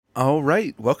All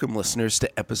right. Welcome, listeners,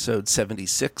 to episode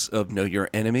 76 of Know Your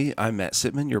Enemy. I'm Matt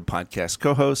Sitman, your podcast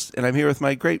co-host, and I'm here with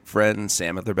my great friend,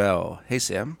 Sam Adler-Bell. Hey,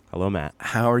 Sam. Hello, Matt.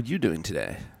 How are you doing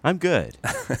today? I'm good.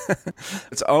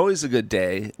 It's always a good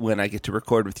day when I get to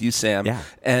record with you, Sam. Yeah.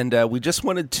 And we just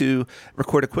wanted to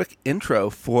record a quick intro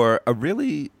for a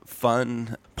really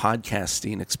fun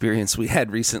podcasting experience we had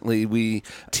recently. We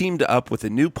teamed up with a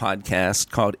new podcast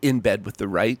called In Bed with the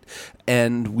Right,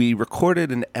 and we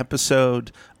recorded an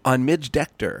episode on Midge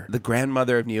Decter, the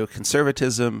grandmother of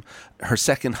neoconservatism. Her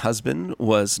second husband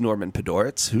was Norman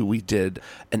Podhoretz, who we did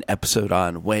an episode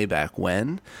on way back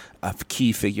when, a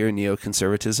key figure in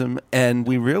neoconservatism, and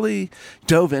we really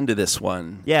dove into this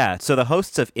one. Yeah, so the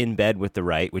hosts of In Bed with the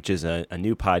Right, which is a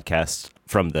new podcast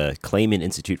from the Clayman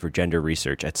Institute for Gender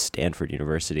Research at Stanford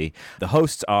University. The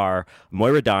hosts are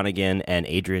Moira Donegan and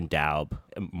Adrian Daub.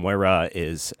 Moira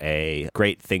is a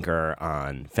great thinker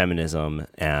on feminism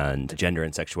and gender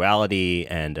and sexuality,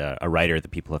 and a writer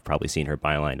that people have probably seen her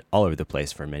byline all over the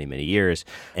place for many, many years.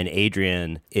 And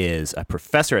Adrian is a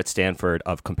professor at Stanford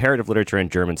of comparative literature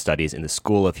and German studies in the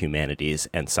School of Humanities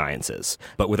and Sciences,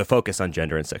 but with a focus on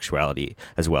gender and sexuality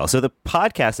as well. So the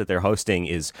podcast that they're hosting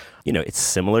is, it's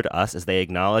similar to us, as they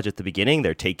acknowledge at the beginning.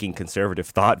 They're taking conservative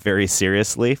thought very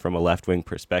seriously from a left-wing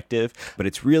perspective, but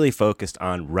it's really focused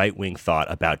on right-wing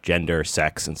thought about gender,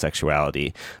 sex, and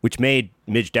sexuality, which made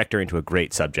Midge Decter into a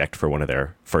great subject for one of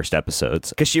their first episodes,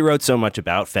 because she wrote so much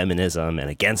about feminism and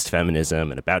against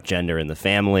feminism and about gender in the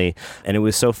family, and it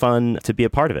was so fun to be a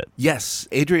part of it. Yes,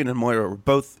 Adrian and Moira were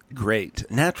both great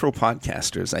natural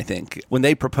podcasters, I think. When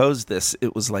they proposed this,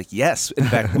 it was like, yes. In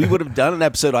fact, we would have done an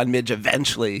episode on Midge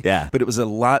eventually, but it was a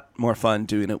lot more fun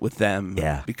doing it with them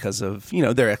because of,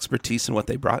 their expertise and what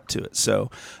they brought to it. So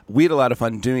we had a lot of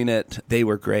fun doing it. They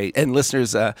were great. And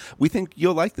listeners, we think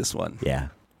you'll like this one. Yeah.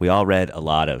 We all read a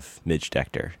lot of Midge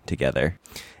Decter together.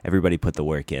 Everybody put the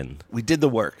work in. We did the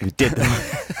work.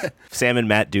 Sam and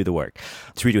Matt do the work.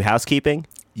 Should we do housekeeping?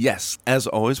 Yes. As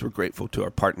always, we're grateful to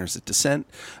our partners at Dissent.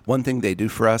 One thing they do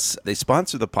for us, they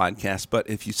sponsor the podcast, but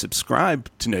if you subscribe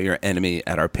to Know Your Enemy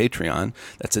at our Patreon,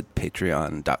 that's at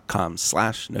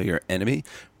patreon.com/knowyourenemy.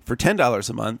 For $10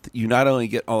 a month, you not only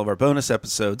get all of our bonus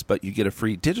episodes, but you get a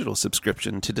free digital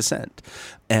subscription to Dissent.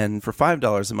 And for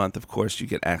 $5 a month, of course, you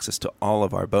get access to all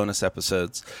of our bonus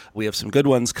episodes. We have some good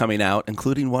ones coming out,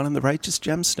 including one on the Righteous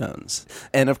Gemstones.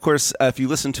 And of course, if you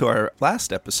listen to our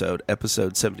last episode,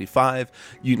 episode 75,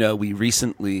 we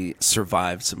recently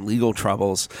survived some legal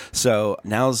troubles. So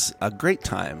now's a great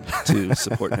time to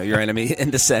support Know Your Enemy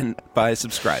and Dissent by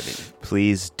subscribing.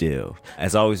 Please do.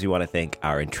 As always, we want to thank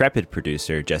our intrepid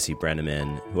producer, Jesse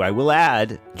Brenneman, who I will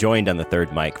add joined on the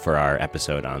third mic for our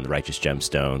episode on the Righteous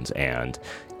Gemstones and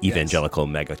evangelical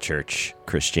megachurch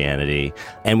Christianity.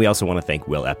 And we also want to thank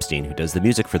Will Epstein, who does the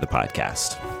music for the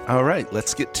podcast. All right,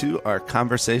 let's get to our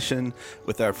conversation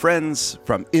with our friends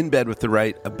from In Bed with the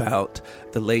Right about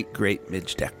the late, great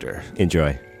Midge Decter.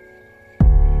 Enjoy.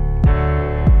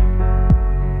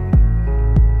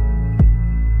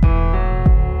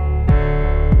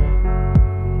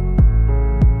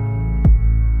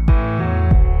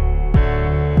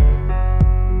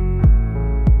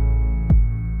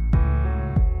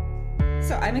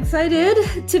 I'm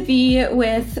excited to be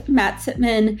with Matt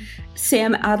Sitman,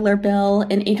 Sam Adler-Bell,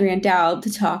 and Adrian Daub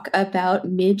to talk about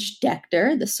Midge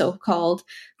Decter, the so-called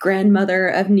grandmother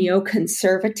of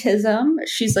neoconservatism.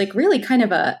 She's really kind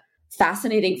of a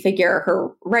fascinating figure. Her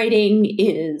writing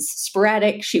is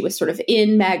sporadic. She was sort of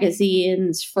in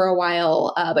magazines for a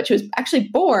while, but she was actually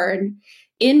born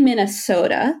in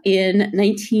Minnesota in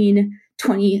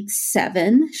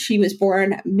 1927. She was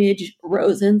born Midge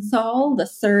Rosenthal, the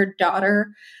third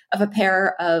daughter of a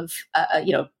pair of,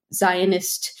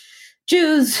 Zionist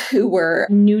Jews who were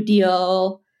New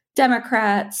Deal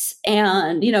Democrats.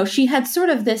 And, she had sort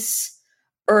of this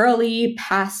early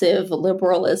passive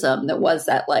liberalism that was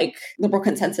that liberal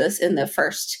consensus in the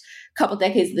first couple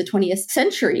decades of the 20th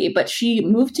century. But she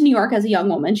moved to New York as a young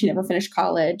woman. She never finished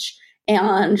college.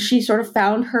 And she sort of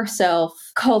found herself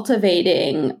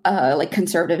cultivating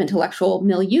conservative intellectual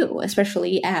milieu,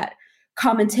 especially at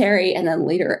Commentary and then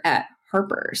later at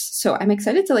Harper's. So I'm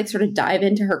excited to sort of dive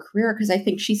into her career because I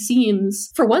think she seems,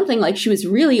 for one thing, like she was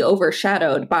really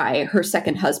overshadowed by her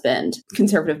second husband,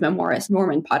 conservative memoirist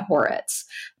Norman Podhoretz.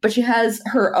 But she has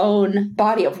her own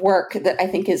body of work that I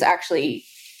think is actually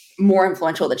more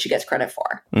influential that she gets credit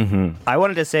for. Mm-hmm. I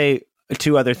wanted to say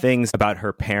two other things about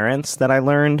her parents that I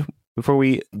learned before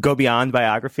we go beyond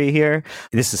biography here.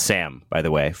 This is Sam, by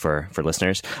the way, for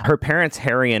listeners. Her parents,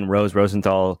 Harry and Rose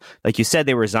Rosenthal, like you said,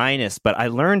 they were Zionists, but I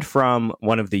learned from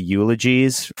one of the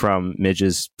eulogies from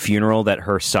Midge's funeral that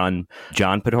her son,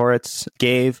 John Podhoretz,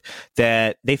 gave,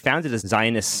 that they founded a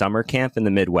Zionist summer camp in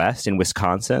the Midwest in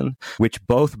Wisconsin, which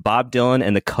both Bob Dylan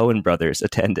and the Coen brothers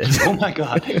attended. Oh my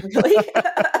God. Really?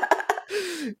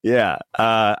 Yeah.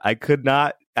 I could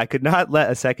not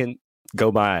let a second go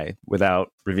by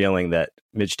without revealing that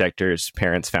Midge Decter's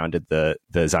parents founded the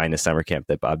Zionist summer camp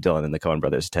that Bob Dylan and the Coen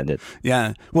brothers attended.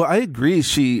 Yeah. Well, I agree.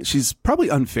 She's probably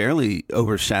unfairly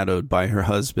overshadowed by her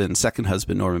second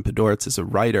husband, Norman Podhoretz, as a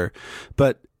writer.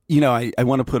 But I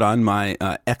want to put on my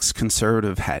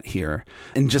ex-conservative hat here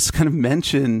and just kind of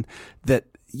mention that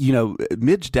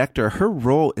Midge Decter, her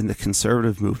role in the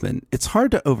conservative movement, it's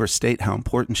hard to overstate how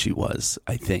important she was,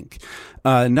 I think.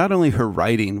 Not only her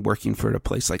writing, working for a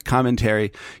place like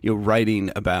Commentary,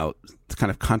 writing about the kind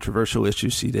of controversial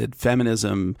issues she did,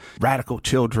 feminism, radical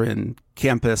children,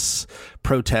 campus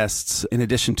protests, in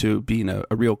addition to being a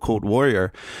real Cold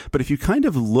Warrior. But if you kind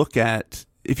of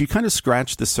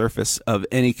scratch the surface of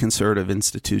any conservative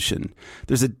institution,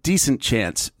 there's a decent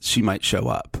chance she might show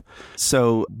up.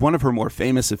 So one of her more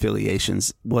famous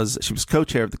affiliations was she was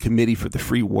co-chair of the Committee for the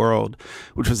Free World,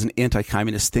 which was an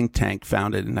anti-communist think tank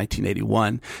founded in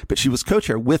 1981. But she was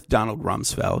co-chair with Donald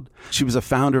Rumsfeld. She was a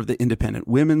founder of the Independent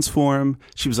Women's Forum.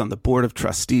 She was on the board of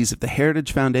trustees of the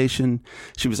Heritage Foundation.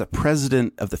 She was a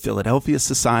president of the Philadelphia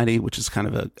Society, which is kind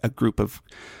of a group of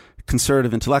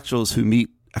conservative intellectuals who meet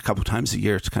a couple times a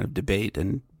year to kind of debate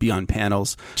and be on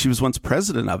panels. She was once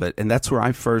president of it, and that's where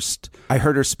I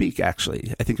heard her speak,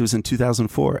 actually. I think it was in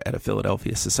 2004 at a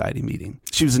Philadelphia Society meeting.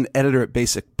 She was an editor at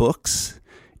Basic Books,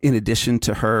 in addition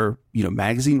to her,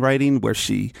 magazine writing, where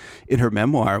she, in her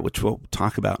memoir, which we'll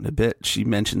talk about in a bit, she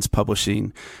mentions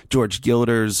publishing George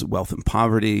Gilder's Wealth and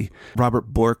Poverty,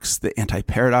 Robert Bork's The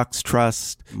Anti-Paradox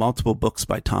Trust, multiple books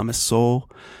by Thomas Sowell.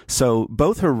 So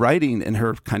both her writing and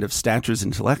her kind of stature as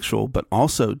intellectual, but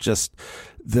also just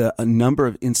a number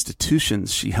of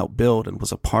institutions she helped build and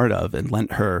was a part of and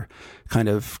lent her kind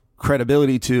of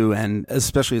credibility to, and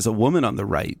especially as a woman on the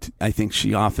right, I think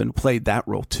she often played that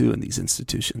role too in these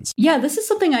institutions. Yeah, this is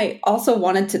something I also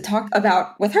wanted to talk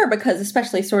about with her, because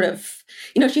especially sort of,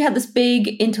 she had this big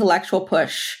intellectual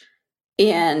push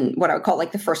in what I would call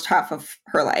like the first half of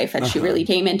her life. And she really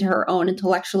came into her own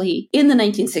intellectually in the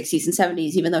 1960s and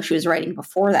 70s, even though she was writing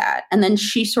before that. And then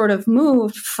she sort of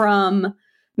moved from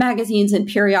magazines and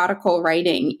periodical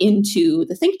writing into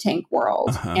the think tank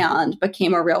world and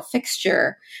became a real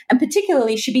fixture. And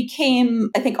particularly, she became,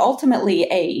 I think, ultimately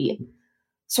a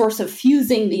source of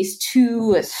fusing these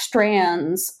two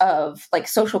strands of like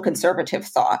social conservative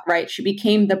thought, right? She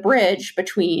became the bridge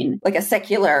between like a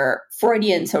secular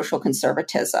Freudian social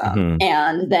conservatism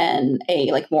and then a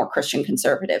like more Christian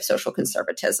conservative social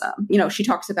conservatism. She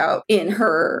talks about in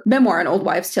her memoir, An Old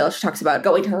Wives' Tale, she talks about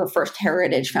going to her first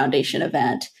Heritage Foundation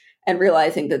event and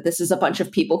realizing that this is a bunch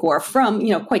of people who are from,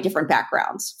 quite different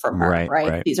backgrounds from her,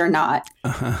 right? These are not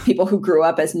people who grew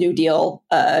up as New Deal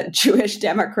Jewish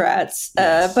Democrats.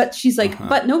 But she's like,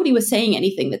 but nobody was saying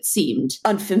anything that seemed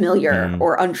unfamiliar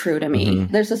or untrue to me.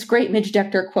 There's this great Midge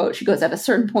Decter quote. She goes, at a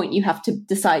certain point, you have to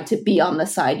decide to be on the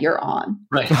side you're on.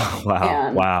 Right.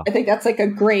 Wow. I think that's like a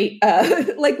great,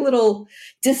 like little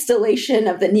distillation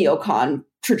of the neocon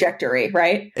trajectory,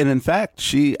 right? And in fact,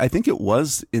 I think it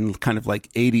was in kind of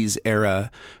like 80s era,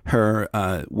 her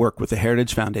work with the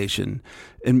Heritage Foundation,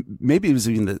 and maybe it was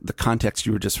even the context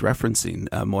you were just referencing,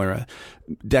 Moira.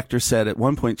 Decter said at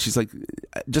one point, she's like,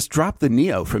 just drop the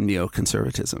neo from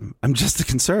neoconservatism. I'm just a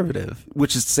conservative,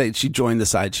 which is to say she joined the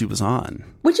side she was on.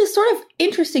 Which is sort of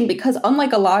interesting because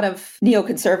unlike a lot of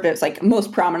neoconservatives, like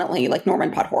most prominently like Norman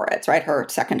Podhoretz, right, her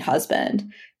second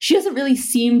husband, she doesn't really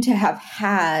seem to have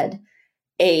had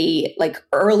a like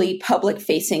early public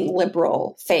facing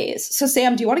liberal phase. So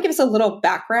Sam, do you want to give us a little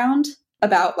background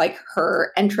about like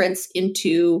her entrance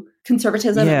into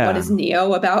conservatism and what is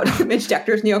neo about Midge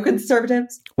Decter's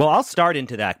neoconservatives? Well, I'll start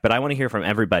into that, but I want to hear from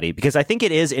everybody because I think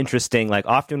it is interesting. Like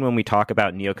often when we talk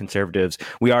about neoconservatives,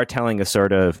 we are telling a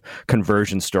sort of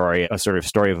conversion story, a sort of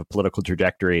story of a political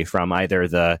trajectory from either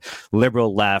the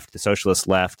liberal left, the socialist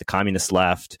left, the communist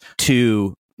left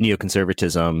to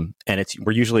neoconservatism. And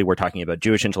we're talking about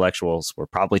Jewish intellectuals. We're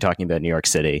probably talking about New York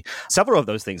City. Several of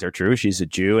those things are true. She's a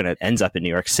Jew and it ends up in New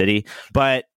York City.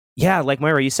 But yeah, like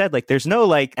Moira, you said, like there's no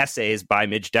like essays by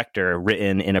Midge Decter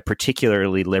written in a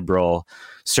particularly liberal,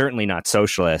 certainly not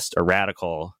socialist or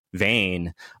radical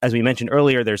vein. As we mentioned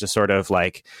earlier, there's a sort of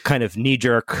like kind of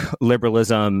knee-jerk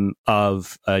liberalism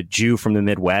of a Jew from the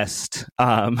Midwest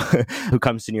who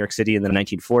comes to New York City in the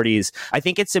 1940s. I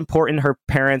think it's important her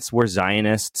parents were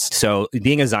Zionists. So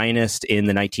being a Zionist in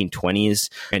the 1920s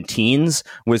and teens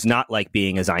was not like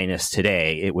being a Zionist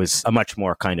today. It was a much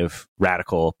more kind of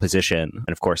radical position. And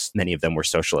of course, many of them were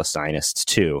socialist Zionists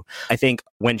too. I think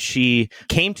when she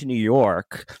came to New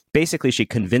York, basically she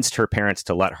convinced her parents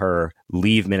to let her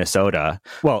leave Minnesota.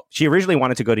 Well, she originally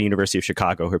wanted to go to University of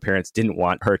Chicago. Her parents didn't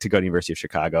want her to go to University of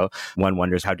Chicago. One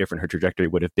wonders how different her trajectory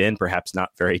would have been. Perhaps not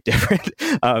very different.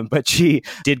 But she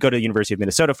did go to the University of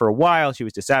Minnesota for a while. She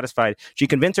was dissatisfied. She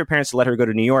convinced her parents to let her go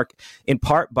to New York, in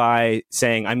part by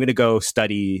saying, I'm going to go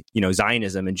study,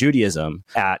 Zionism and Judaism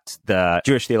at the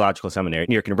Jewish Theological Seminary at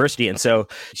New York University. And so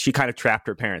she kind of trapped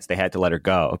her parents. They had to let her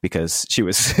go because she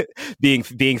was being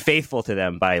faithful to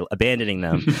them by abandoning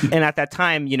them. And at that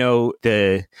time,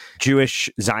 the Jewish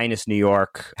Zionist New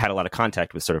York had a lot of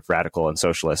contact with sort of radical and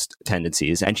socialist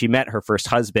tendencies. And she met her first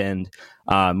husband,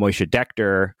 Moishe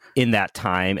Decter, in that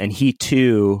time. And he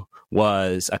too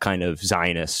was a kind of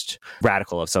Zionist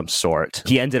radical of some sort.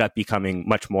 He ended up becoming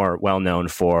much more well-known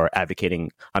for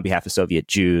advocating on behalf of Soviet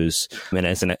Jews and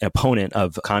as an opponent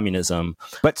of communism.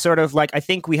 But sort of like, I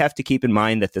think we have to keep in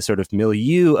mind that the sort of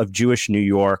milieu of Jewish New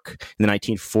York in the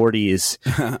 1940s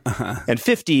and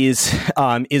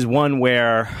 50s is one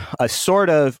where a sort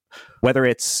of, whether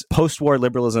it's post-war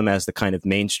liberalism as the kind of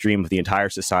mainstream of the entire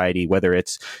society, whether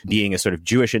it's being a sort of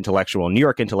Jewish intellectual, New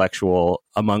York intellectual,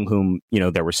 among whom,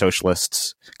 there were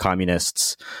socialists,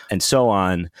 communists, and so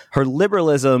on, her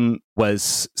liberalism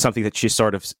was something that she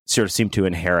sort of seemed to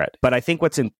inherit. But I think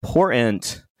what's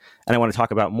important, and I want to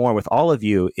talk about more with all of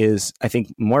you, is I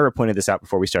think Moira pointed this out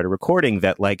before we started recording,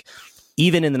 that like,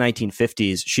 even in the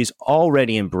 1950s, she's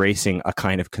already embracing a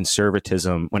kind of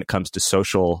conservatism when it comes to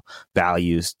social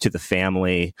values, to the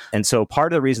family. And so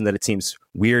part of the reason that it seems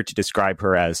weird to describe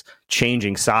her as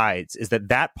changing sides is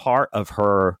that part of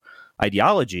her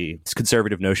ideology, this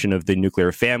conservative notion of the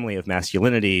nuclear family, of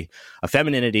masculinity, of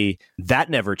femininity, that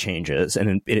never changes.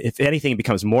 And if anything, it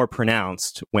becomes more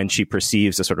pronounced when she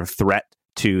perceives a sort of threat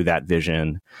to that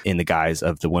vision in the guise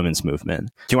of the women's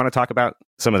movement. Do you want to talk about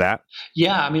some of that?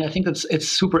 Yeah, I mean, I think it's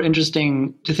super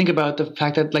interesting to think about the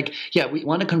fact that, we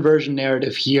want a conversion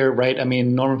narrative here, right? I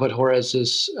mean, Norman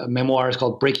Podhoraz's memoir is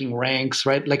called Breaking Ranks,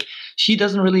 right? Like, she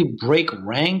doesn't really break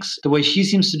ranks. The way she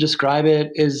seems to describe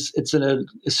it is it's an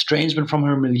estrangement from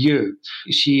her milieu.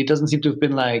 She doesn't seem to have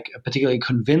been like a particularly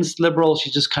convinced liberal.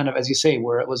 She's just kind of, as you say,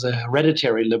 where it was a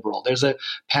hereditary liberal. There's a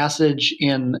passage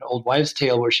in Old Wives'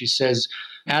 Tale where she says,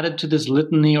 added to this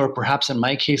litany, or perhaps in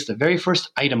my case, the very first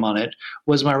item on it,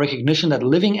 was my recognition that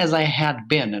living as I had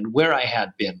been and where I had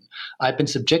been, I'd been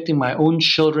subjecting my own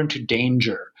children to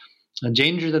danger. A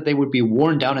danger that they would be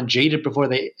worn down and jaded before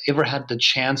they ever had the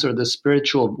chance or the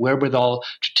spiritual wherewithal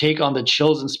to take on the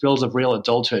chills and spills of real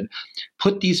adulthood.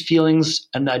 Put these feelings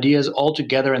and ideas all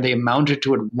together, and they amounted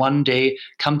to it one day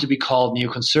come to be called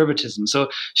neoconservatism. So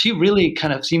she really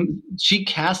kind of she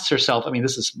casts herself, I mean,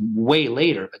 this is way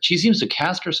later, but she seems to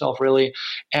cast herself really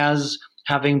as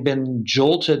having been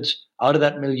jolted out of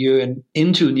that milieu and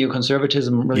into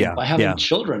neoconservatism really by having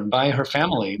children, by her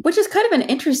family. Which is kind of an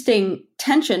interesting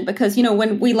tension because,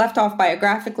 when we left off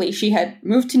biographically, she had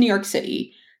moved to New York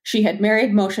City. She had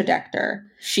married Moishe Decter.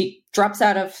 She drops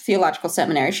out of theological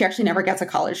seminary. She actually never gets a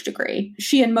college degree.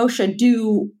 She and Moishe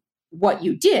do what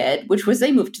you did, which was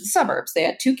they moved to the suburbs. They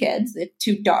had 2 kids, they had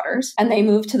 2 daughters, and they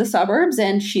moved to the suburbs,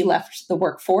 and she left the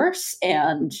workforce,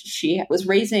 and she was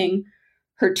raising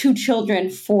her 2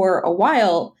 children for a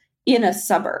while in a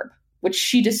suburb, which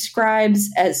she describes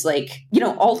as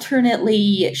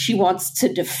alternately she wants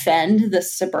to defend the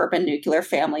suburban nuclear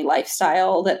family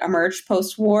lifestyle that emerged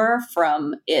post-war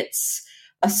from its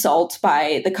assault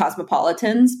by the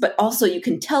cosmopolitans, but also you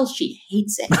can tell she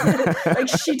hates it.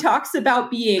 She talks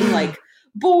about being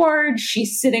bored.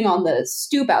 She's sitting on the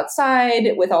stoop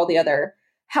outside with all the other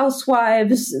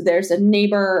housewives. There's a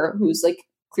neighbor who's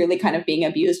clearly kind of being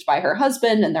abused by her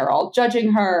husband, and they're all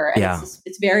judging her. And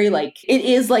it's very it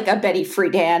is like a Betty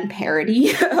Friedan parody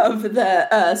of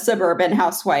the suburban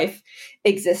housewife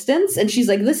existence. And she's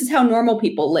like, this is how normal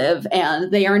people live,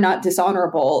 and they are not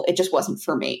dishonorable. It just wasn't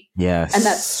for me. Yes. And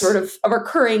that's sort of a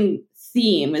recurring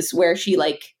theme, is where she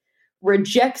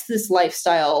rejects this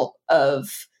lifestyle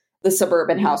of the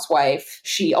suburban housewife.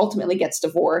 She ultimately gets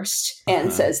divorced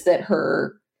and says that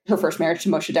her first marriage to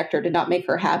Moishe Decter did not make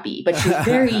her happy, but she's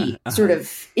very sort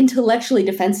of intellectually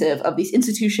defensive of these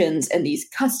institutions and these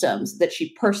customs that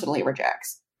she personally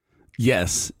rejects.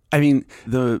 Yes. I mean,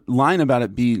 the line about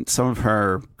it being, some of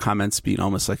her comments being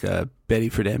almost like a Betty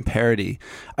Friedan parody,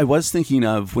 I was thinking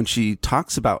of when she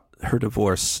talks about her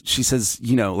divorce, she says,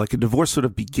 like a divorce sort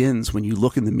of begins when you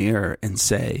look in the mirror and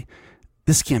say,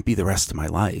 this can't be the rest of my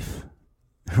life.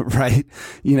 Right?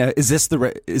 Is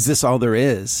this all there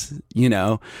is?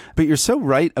 But you're so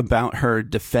right about her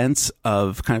defense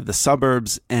of kind of the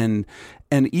suburbs. And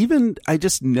even I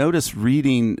just noticed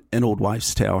reading An Old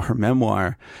Wife's Tale, her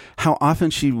memoir, how often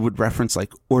she would reference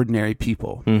like ordinary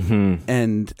people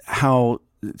and how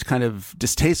kind of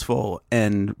distasteful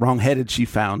and wrongheaded she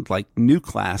found like new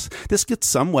class. This gets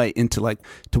some way into like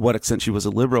to what extent she was a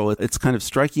liberal. It's kind of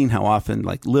striking how often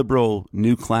like liberal,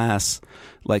 new class,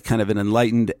 like kind of an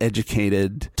enlightened,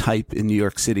 educated type in New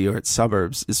York City or its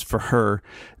suburbs is for her.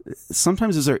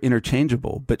 Sometimes those are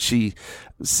interchangeable, but she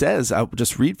says, I'll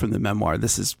just read from the memoir.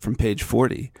 This is from page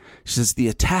 40. She says, the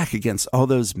attack against all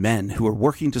those men who are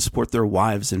working to support their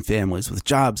wives and families with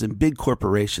jobs in big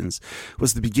corporations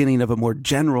was the beginning of a more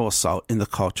general assault in the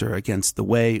culture against the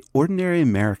way ordinary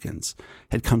Americans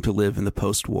had come to live in the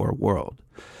post-war world.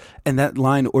 And that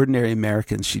line, ordinary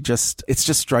Americans, it's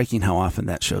just striking how often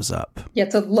that shows up. Yeah,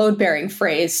 it's a load-bearing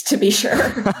phrase, to be sure.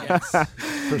 Yes,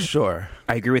 for sure.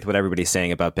 I agree with what everybody's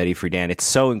saying about Betty Friedan. It's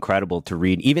so incredible to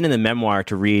read, even in the memoir,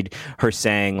 to read her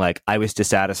saying, like, I was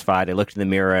dissatisfied. I looked in the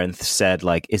mirror and said,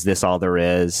 like, is this all there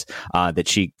is? That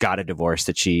she got a divorce,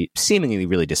 that she seemingly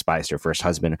really despised her first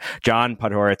husband. John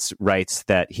Podhoretz writes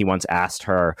that he once asked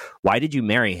her, why did you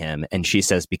marry him? And she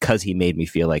says, because he made me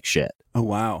feel like shit. Oh,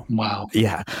 wow. Wow.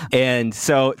 Yeah. And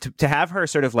so to have her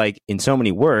sort of like in so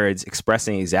many words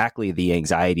expressing exactly the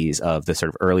anxieties of the sort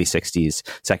of early 60s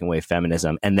second wave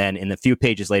feminism. And then in a few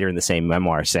pages later in the same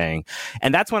memoir saying,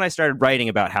 and that's when I started writing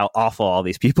about how awful all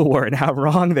these people were and how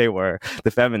wrong they were,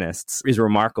 the feminists, is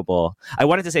remarkable. I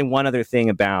wanted to say one other thing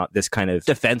about this kind of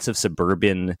defense of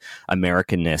suburban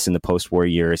Americanness in the post-war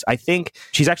years. I think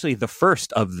she's actually the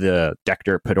first of the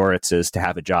Decter Podhoretzes to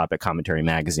have a job at Commentary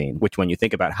magazine, which when you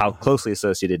think about how closely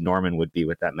associated Norman would be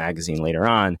with that magazine later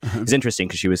on is interesting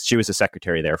because she was a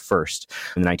secretary there first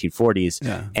in the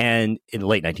 1940s and in the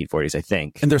late 1940s, I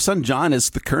think. And their son John is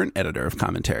the current editor of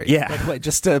Commentary. Yeah. By the way,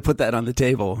 just to put that on the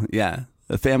table. Yeah.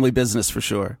 A family business for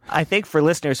sure. I think for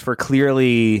listeners, for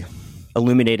clearly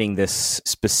illuminating this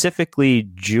specifically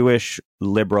Jewish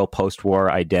liberal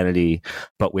post-war identity,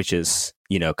 but which is,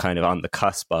 kind of on the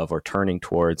cusp of or turning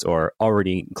towards or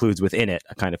already includes within it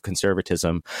a kind of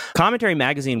conservatism. Commentary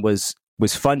magazine was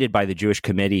funded by the Jewish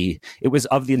Committee. It was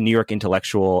of the New York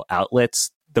intellectual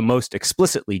outlets, the most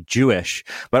explicitly Jewish,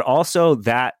 but also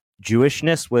that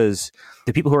Jewishness was,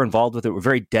 the people who were involved with it were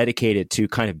very dedicated to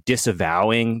kind of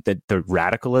disavowing the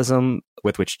radicalism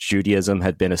with which Judaism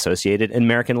had been associated in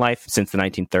American life since the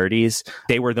 1930s.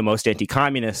 They were the most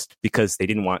anti-communist because they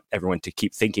didn't want everyone to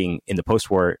keep thinking in the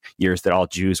post-war years that all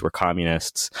Jews were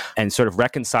communists, and sort of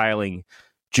reconciling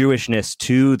Jewishness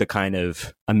to the kind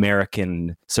of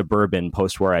American suburban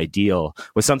post-war ideal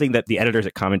was something that the editors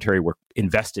at Commentary were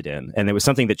invested in. And it was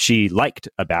something that she liked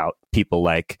about people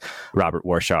like Robert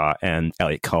Warshaw and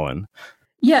Elliot Cohen.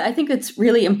 Yeah, I think it's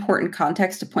really important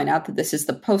context to point out that this is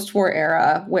the post-war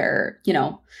era where,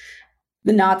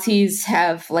 the Nazis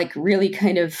have like really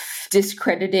kind of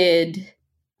discredited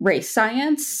race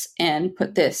science and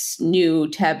put this new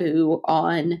taboo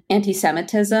on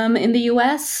anti-Semitism in the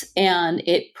US. And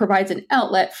it provides an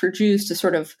outlet for Jews to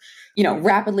sort of,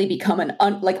 rapidly become an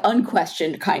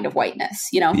unquestioned kind of whiteness,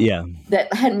 that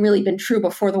hadn't really been true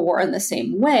before the war in the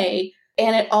same way.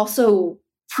 And it also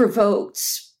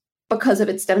provoked, because of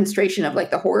its demonstration of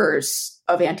like the horrors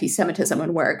of anti-Semitism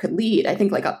and where it could lead, I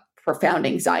think like a profound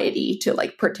anxiety to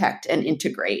like protect and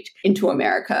integrate into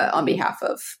America on behalf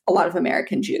of a lot of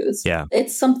American Jews. Yeah.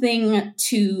 It's something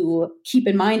to keep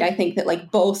in mind, I think, that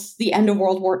like both the end of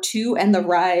World War II and the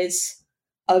rise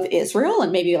of Israel,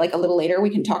 and maybe like a little later we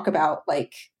can talk about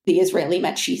like the Israeli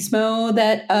machismo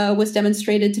that was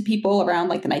demonstrated to people around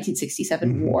like the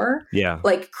 1967 war,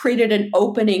 like created an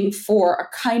opening for a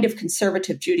kind of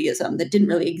conservative Judaism that didn't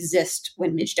really exist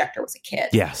when Midge Decter was a kid.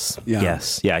 Yes.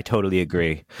 Yeah, I totally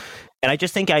agree. And I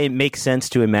just think it makes sense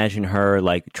to imagine her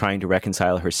like trying to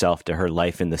reconcile herself to her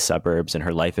life in the suburbs and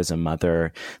her life as a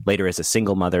mother, later as a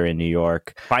single mother in New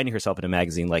York, finding herself in a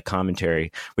magazine like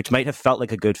Commentary, which might have felt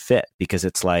like a good fit because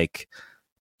it's like,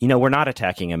 we're not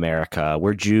attacking America.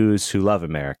 We're Jews who love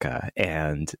America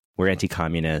and we're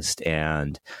anti-communist.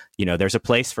 And, there's a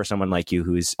place for someone like you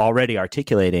who's already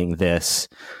articulating this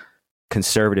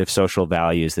conservative social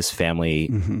values, this family,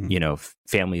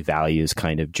 family values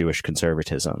kind of Jewish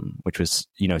conservatism, which was,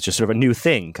 it's just sort of a new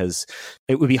thing because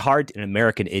it would be hard in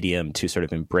American idiom to sort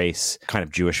of embrace kind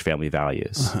of Jewish family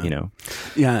values,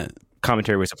 Yeah.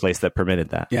 commentary was a place that permitted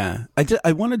that. Yeah.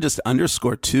 I want to just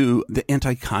underscore, too, the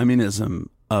anti-communism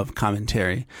of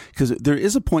commentary, because there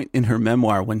is a point in her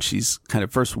memoir when she's kind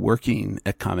of first working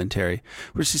at commentary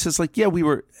where she says, like, yeah,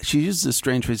 she uses a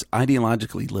strange phrase,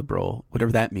 ideologically liberal,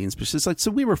 whatever that means. But she's like,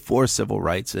 so we were for civil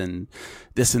rights and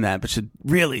this and that. But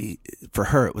really, for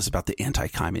her, it was about the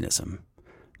anti-communism.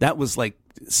 That was like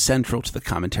central to the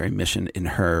commentary mission in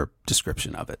her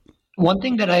description of it. One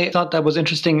thing that I thought that was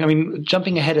interesting, I mean,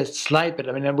 jumping ahead a slight bit,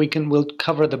 I mean, we'll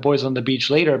cover the boys on the beach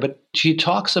later, but she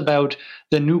talks about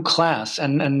the new class.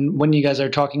 And when you guys are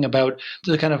talking about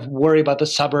the kind of worry about the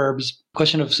suburbs,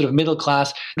 question of sort of middle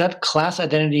class, that class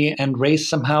identity and race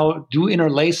somehow do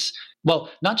interlace. Well,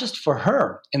 not just for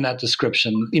her in that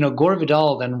description. Gore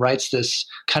Vidal then writes this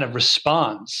kind of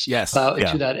response to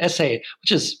that essay,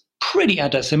 which is pretty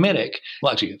anti-Semitic.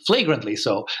 Well, actually, flagrantly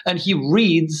so. And he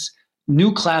reads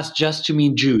new class just to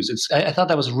mean Jews. I thought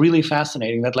that was really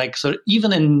fascinating that so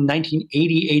even in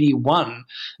 1980-81,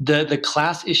 the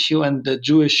class issue and the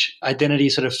Jewish identity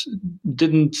sort of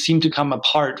didn't seem to come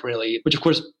apart really, which of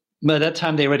course by that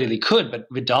time they readily could, but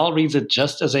Vidal reads it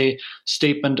just as a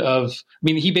statement of,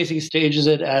 he basically stages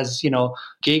it as,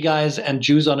 gay guys and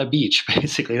Jews on a beach,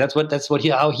 basically. That's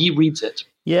how he reads it.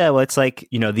 Yeah, well, it's like,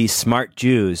 these smart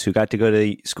Jews who got to go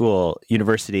to school,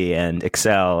 university, and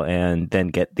excel, and then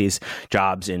get these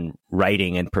jobs in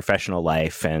writing and professional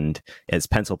life and as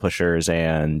pencil pushers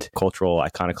and cultural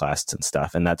iconoclasts and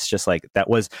stuff. And that's just that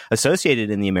was associated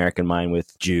in the American mind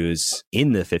with Jews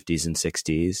in the 50s and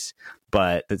 60s.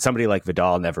 But that somebody like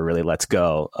Vidal never really lets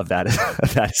go of that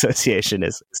association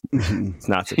is it's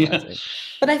not surprising. Yeah.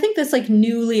 But I think this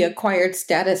newly acquired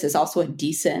status is also a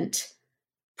decent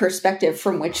perspective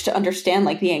from which to understand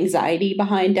the anxiety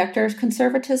behind Decter's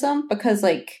conservatism, because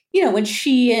when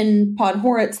she and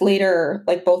Podhoretz later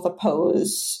both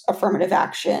oppose affirmative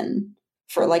action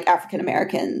for African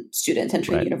American students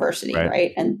entering university,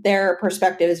 right? And their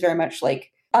perspective is very much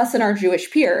us and our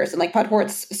Jewish peers, and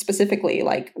Podhoretz specifically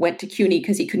went to CUNY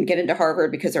because he couldn't get into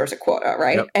Harvard because there was a quota,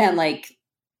 right? Yep. And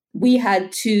we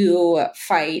had to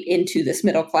fight into this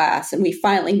middle class, and we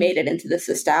finally made it into this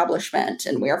establishment,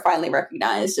 and we are finally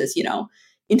recognized as,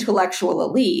 intellectual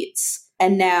elites.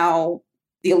 And now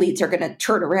the elites are going to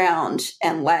turn around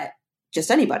and let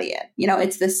just anybody in.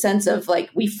 It's this sense of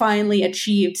we finally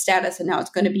achieved status, and now it's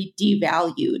going to be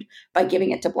devalued by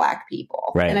giving it to Black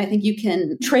people. Right. And I think you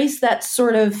can trace that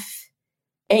sort of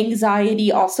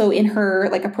anxiety also in her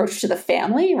approach to the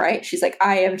family, right? She's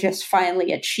I have just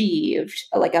finally achieved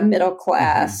a middle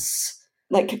class,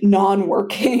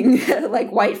 non-working,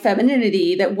 white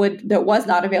femininity that was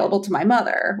not available to my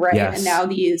mother, right? Yes. And now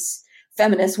these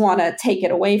feminists want to take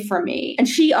it away from me. And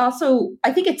she also,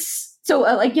 I think it's so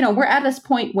we're at this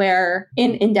point where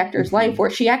in Decter's life where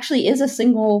she actually is a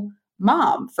single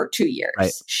mom for 2 years.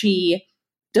 Right. She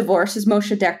divorces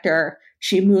Moshe Decter.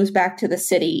 She moves back to the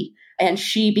city. And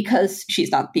she, because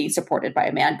she's not being supported by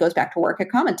a man, goes back to work at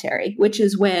commentary, which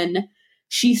is when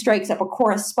she strikes up a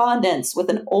correspondence with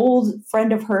an old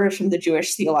friend of hers from the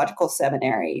Jewish Theological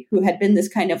Seminary, who had been this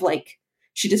kind of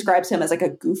she describes him as a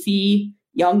goofy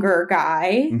younger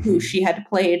guy who she had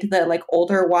played the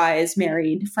older, wise,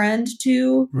 married friend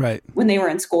to when they were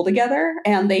in school together.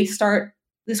 And they start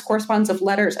this correspondence of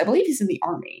letters. I believe he's in the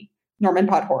army. Norman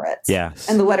Podhoretz. Yes.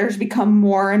 And the letters become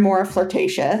more and more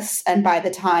flirtatious. And by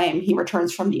the time he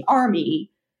returns from the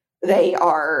army, they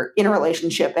are in a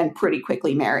relationship and pretty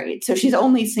quickly married. So she's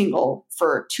only single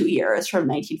for 2 years, from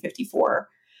 1954,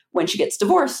 when she gets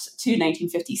divorced, to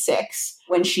 1956,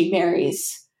 when she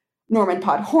marries Norman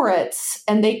Podhoretz.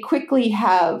 And they quickly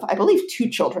have, I believe, 2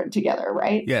 children together,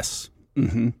 right? Yes.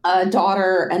 A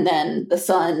daughter, and then the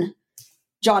son,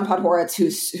 John Podhoretz,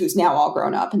 who's now all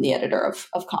grown up and the editor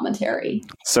of commentary,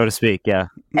 so to speak. Yeah,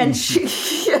 and she,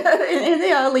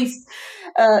 at least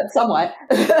somewhat.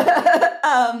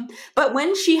 But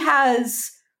when she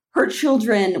has her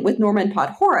children with Norman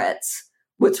Podhoretz,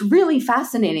 what's really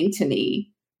fascinating to me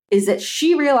is that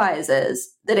she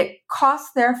realizes that it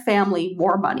costs their family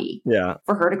more money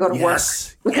for her to go to work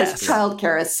because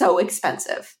childcare is so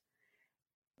expensive.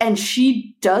 And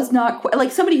she does not,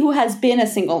 somebody who has been a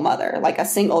single mother, a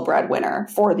single breadwinner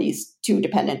for these 2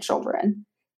 dependent children,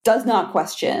 does not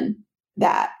question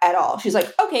that at all. She's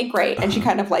okay, great. And she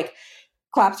kind of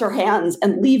claps her hands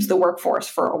and leaves the workforce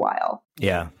for a while.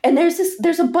 Yeah. And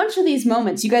there's a bunch of these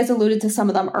moments, you guys alluded to some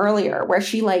of them earlier, where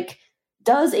she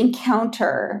does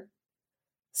encounter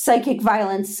psychic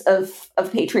violence of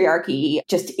patriarchy,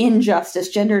 just injustice,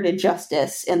 gendered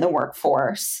injustice in the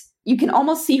workforce. You can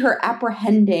almost see her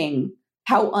apprehending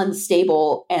how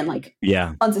unstable and like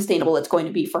unsustainable it's going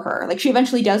to be for her. Like she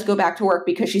eventually does go back to work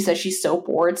because she says she's so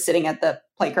bored sitting at the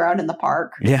playground in the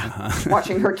park,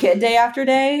 watching her kid day after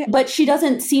day. But she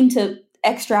doesn't seem to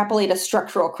extrapolate a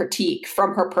structural critique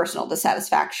from her personal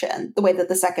dissatisfaction the way that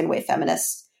the second wave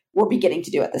feminists were beginning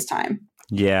to do at this time.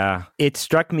 Yeah. It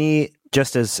struck me,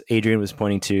 just as Adrian was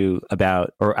pointing to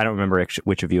about, or I don't remember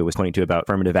which of you was pointing to about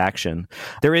affirmative action,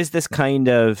 there is this kind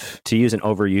of, to use an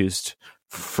overused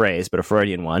phrase, but a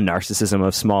Freudian one, narcissism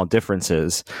of small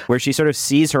differences, where she sort of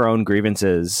sees her own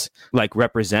grievances like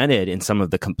represented in some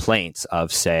of the complaints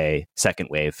of, say, second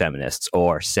wave feminists,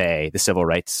 or say the civil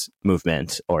rights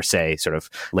movement, or say sort of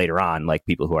later on, like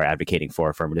people who are advocating for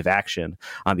affirmative action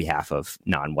on behalf of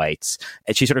non-whites.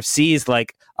 And she sort of sees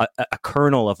like a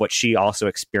kernel of what she also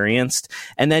experienced.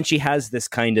 And then she has this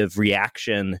kind of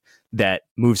reaction that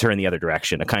moves her in the other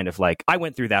direction, a kind of like, I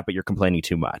went through that, but you're complaining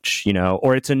too much, you know,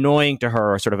 or it's annoying to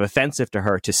her or sort of offensive to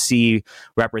her to see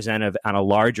represented on a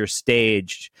larger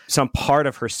stage some part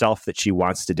of herself that she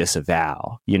wants to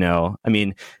disavow, you know? I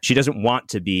mean, she doesn't want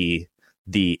to be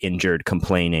the injured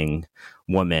complaining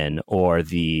woman or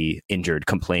the injured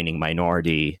complaining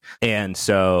minority. And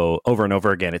so over and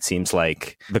over again, it seems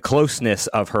like the closeness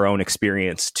of her own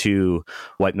experience to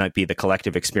what might be the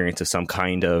collective experience of some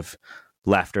kind of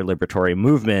left or liberatory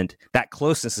movement, that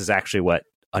closeness is actually what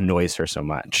annoys her so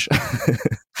much.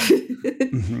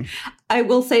 Mm-hmm. I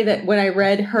will say that when I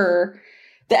read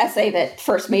the essay that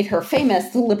first made her famous,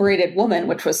 The Liberated Woman,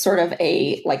 which was sort of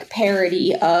a like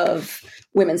parody of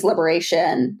women's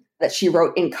liberation that she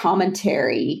wrote in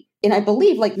commentary in, I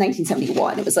believe, like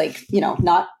 1971. It was like, you know,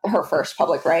 not her first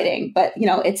public writing, but, you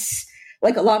know, it's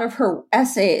like a lot of her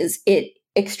essays, it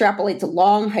extrapolates a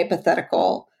long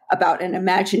hypothetical about an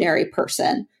imaginary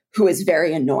person who is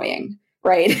very annoying,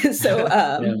 right? So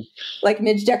like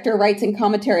Midge Decter writes in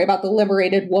commentary about the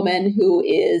liberated woman who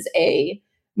is a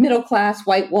middle-class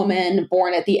white woman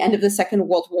born at the end of the Second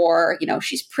World War. You know,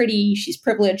 she's pretty, she's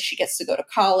privileged, she gets to go to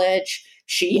college,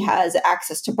 she has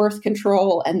access to birth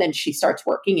control, and then she starts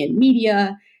working in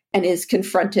media and is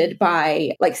confronted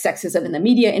by like sexism in the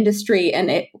media industry.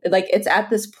 And it's at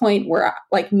this point where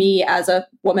like me as a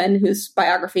woman whose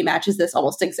biography matches this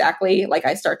almost exactly, like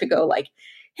I start to go like,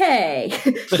 hey,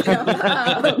 it's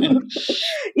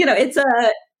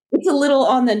a little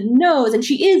on the nose. And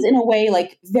she is in a way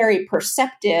like very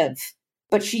perceptive,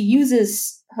 but she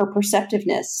uses her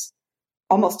perceptiveness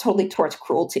almost totally towards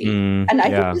cruelty. And I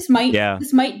think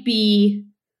this might be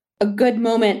a good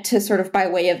moment to sort of, by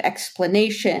way of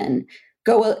explanation,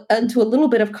 go into a little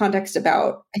bit of context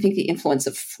about, I think, the influence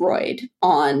of Freud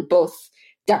on both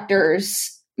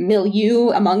Decter's milieu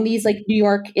among these like New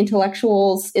York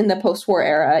intellectuals in the post-war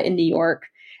era in New York,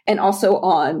 and also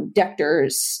on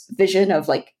Decter's vision of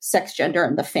like sex, gender,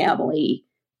 and the family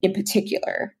in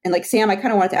particular. And like, Sam, I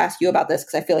kind of wanted to ask you about this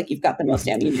because I feel like you've got the most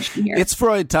ammunition here. It's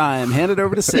Freud time. Hand it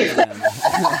over to Sam.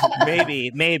 Maybe.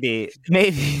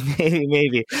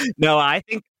 No, I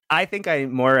think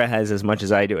Moira has as much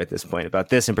as I do at this point about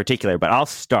this in particular, but I'll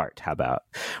start. How about?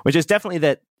 Which is definitely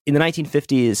that in the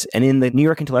 1950s and in the New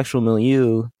York intellectual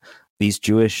milieu, these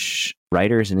Jewish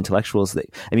writers and intellectuals,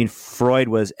 Freud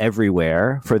was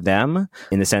everywhere for them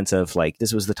in the sense of like,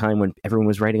 this was the time when everyone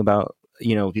was writing about,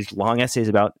 you know, these long essays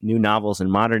about new novels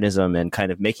and modernism and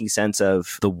kind of making sense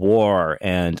of the war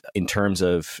and in terms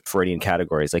of Freudian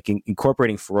categories, like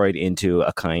incorporating Freud into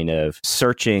a kind of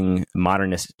searching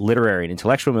modernist literary and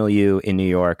intellectual milieu in New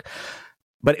York.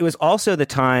 But it was also the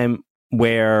time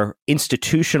where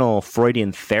institutional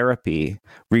Freudian therapy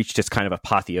reached its kind of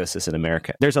apotheosis in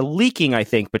America. There's a leaking, I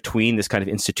think, between this kind of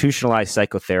institutionalized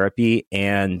psychotherapy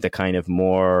and the kind of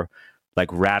more like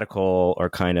radical or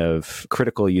kind of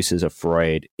critical uses of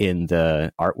Freud in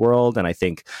the art world. And I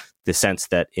think the sense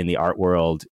that in the art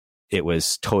world, it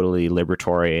was totally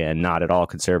liberatory and not at all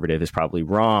conservative is probably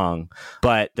wrong.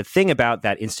 But the thing about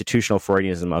that institutional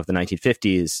Freudianism of the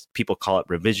 1950s, people call it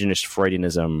revisionist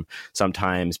Freudianism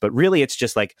sometimes, but really it's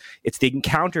just like, it's the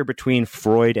encounter between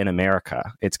Freud and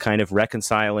America. It's kind of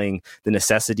reconciling the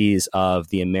necessities of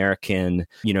the American,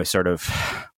 you know, sort of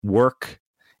work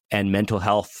and mental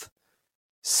health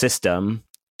system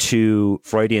to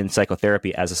Freudian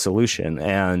psychotherapy as a solution.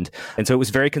 And so it was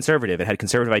very conservative. It had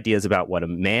conservative ideas about what a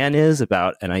man is,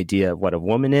 about an idea of what a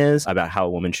woman is, about how a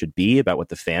woman should be, about what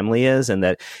the family is, and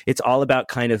that it's all about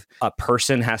kind of a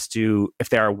person has to, if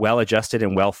they are well-adjusted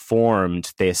and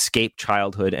well-formed, they escape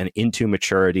childhood and into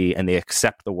maturity and they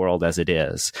accept the world as it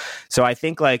is. So I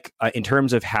think like in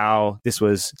terms of how this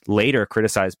was later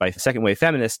criticized by second wave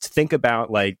feminists, think about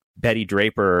like Betty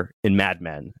Draper in Mad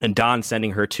Men and Don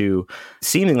sending her to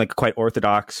seeming like a quite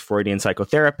orthodox Freudian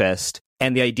psychotherapist.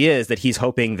 And the idea is that he's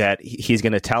hoping that he's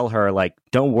going to tell her, like,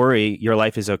 don't worry, your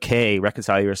life is okay.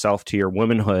 Reconcile yourself to your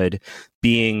womanhood.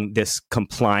 Being this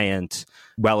compliant,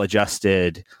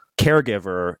 well-adjusted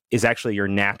caregiver is actually your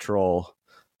natural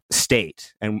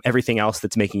state. And everything else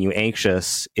that's making you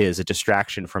anxious is a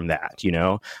distraction from that, you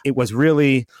know? It was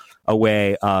really a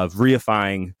way of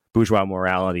reifying bourgeois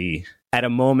morality at a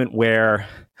moment where,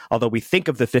 although we think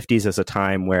of the 50s as a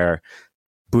time where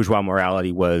bourgeois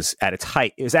morality was at its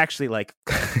height, it was actually like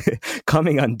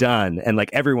coming undone. And like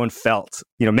everyone felt,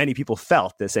 you know, many people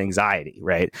felt this anxiety,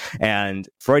 right? And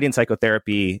Freudian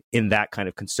psychotherapy in that kind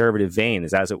of conservative vein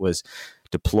is as it was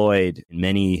deployed in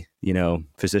many, you know,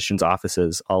 physicians'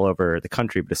 offices all over the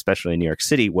country, but especially in New York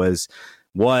City, was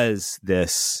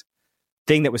this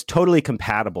thing that was totally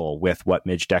compatible with what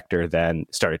Midge Decter then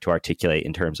started to articulate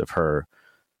in terms of her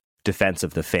defense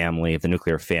of the family, of the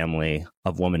nuclear family,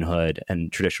 of womanhood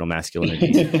and traditional masculinity.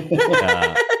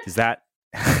 Is that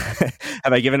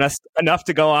have I given us enough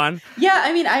to go on? Yeah,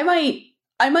 I mean,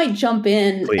 I might jump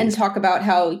in Please. and talk about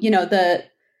how, you know,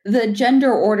 the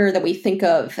gender order that we think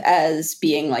of as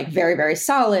being like very, very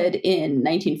solid in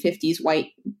 1950s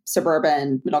white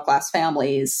suburban middle class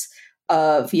families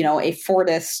of, you know, a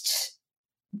Fordist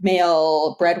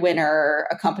male breadwinner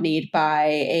accompanied by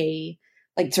a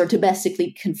like sort of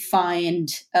domestically confined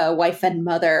wife and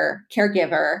mother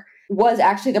caregiver was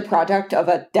actually the product of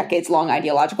a decades-long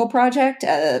ideological project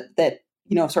that,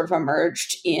 you know, sort of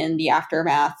emerged in the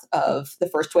aftermath of the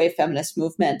first wave feminist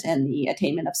movement and the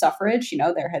attainment of suffrage. You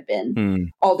know, there had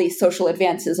been all these social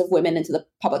advances of women into the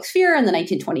public sphere in the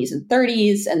 1920s and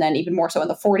 30s, and then even more so in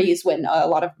the 40s when a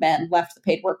lot of men left the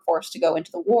paid workforce to go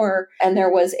into the war. And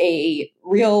there was a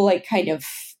real like kind of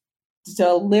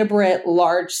deliberate,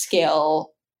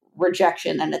 large-scale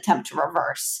rejection and attempt to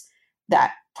reverse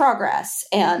that progress.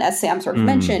 And as Sam sort of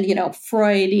mentioned, you know,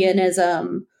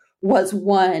 Freudianism was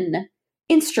one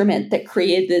instrument that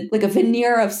created like a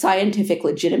veneer of scientific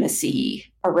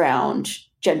legitimacy around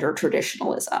gender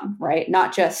traditionalism, right?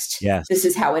 Not just this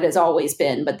is how it has always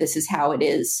been, but this is how it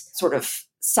is sort of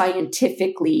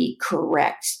scientifically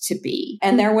correct to be.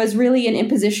 And there was really an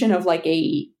imposition of like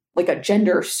a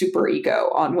gender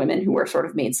superego on women who were sort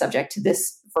of made subject to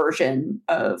this version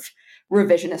of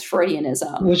revisionist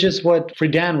Freudianism. Which is what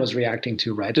Friedan was reacting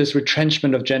to, right? This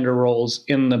retrenchment of gender roles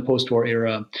in the post-war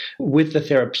era with the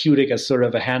therapeutic as sort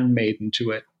of a handmaiden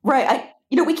to it. Right.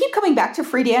 We keep coming back to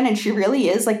Friedan, and she really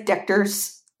is like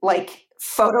Decter's like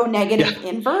photo-negative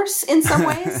inverse in some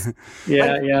ways.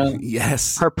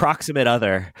 Yes. Her proximate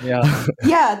other. Yeah.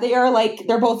 Yeah,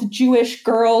 they're both Jewish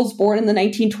girls born in the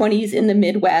 1920s in the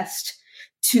Midwest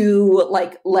to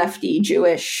like lefty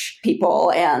Jewish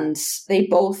people, and they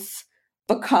both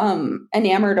become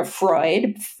enamored of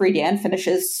Freud. Friedan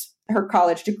finishes her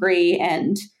college degree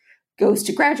and goes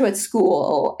to graduate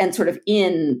school, and sort of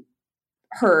in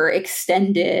her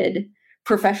extended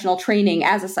professional training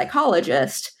as a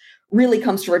psychologist really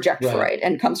comes to reject Freud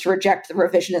and comes to reject the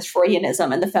revisionist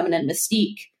Freudianism, and the feminine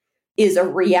mystique is a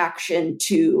reaction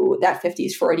to that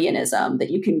 50s Freudianism that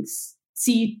you can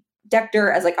see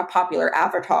Decter as like a popular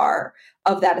avatar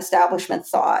of that establishment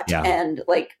thought, and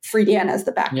like Friedan as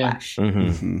the backlash.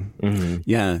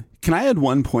 Yeah. Can I add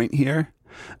one point here?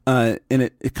 And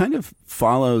it kind of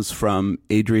follows from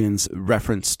Adrian's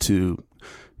reference to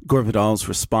Gore Vidal's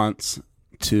response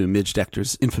to Midge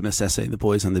Decter's infamous essay, The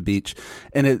Boys on the Beach.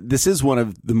 And this is one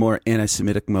of the more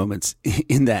anti-Semitic moments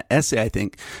in that essay, I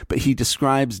think. But he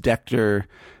describes Decter,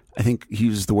 I think he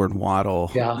used the word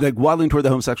waddle, like waddling toward the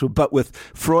homosexual, but with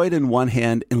Freud in one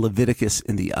hand and Leviticus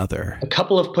in the other. A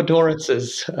couple of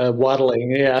Podoritzes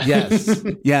waddling, Yes.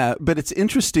 Yeah, but it's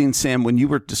interesting, Sam, when you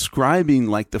were describing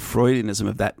like the Freudianism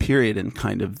of that period and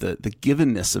kind of the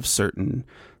givenness of certain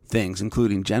things,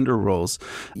 including gender roles.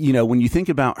 You know, when you think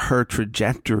about her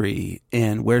trajectory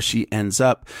and where she ends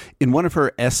up, in one of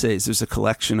her essays, there's a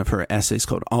collection of her essays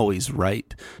called Always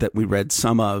Right that we read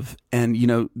some of. And, you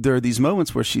know, there are these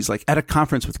moments where she's like at a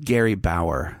conference with Gary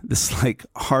Bauer, this like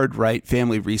hard right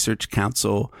Family Research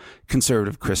Council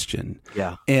conservative Christian.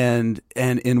 Yeah. And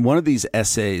in one of these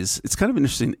essays, it's kind of an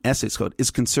interesting essay. It's called,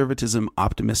 Is Conservatism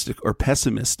Optimistic or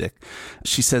Pessimistic?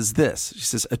 She says this. She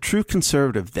says, a true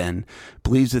conservative then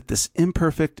believes that this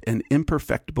imperfect and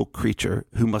imperfectible creature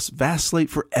who must vacillate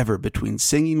forever between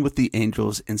singing with the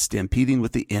angels and stampeding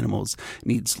with the animals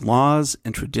needs laws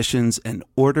and traditions and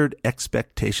ordered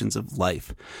expectations of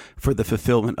life for the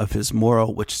fulfillment of his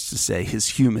moral, which is to say his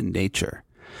human nature.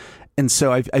 And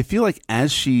so I feel like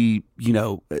as she, you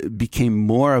know, became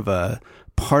more of a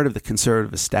part of the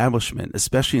conservative establishment,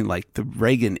 especially in like the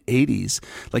Reagan 80s,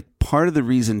 like part of the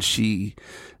reason she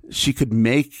could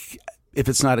make if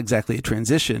it's not exactly a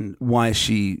transition, why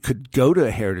she could go to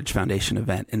a Heritage Foundation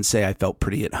event and say, I felt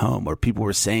pretty at home, or people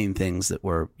were saying things that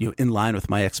were, in line with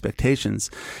my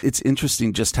expectations. It's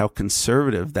interesting just how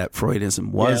conservative that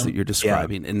Freudism was that you're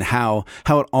describing, and how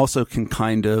it also can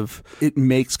it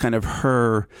makes kind of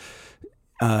her,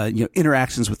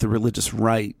 interactions with the religious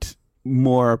right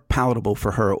more palatable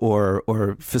for her,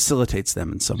 or facilitates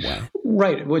them in some way.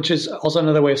 Right, which is also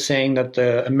another way of saying that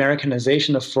the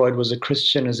Americanization of Freud was a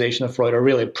Christianization of Freud, or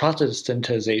really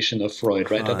Protestantization of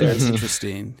Freud, right? That's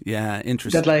interesting. Yeah,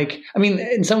 interesting. That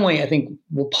in some way, I think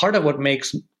part of what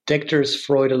makes Decter's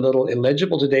Freud a little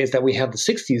illegible today is that we have the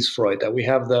 60s Freud, that we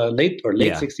have the late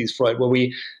 60s Freud,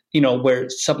 where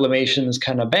sublimation is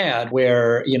kind of bad,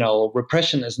 where,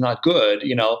 repression is not good,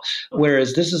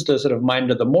 whereas this is the sort of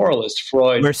mind of the moralist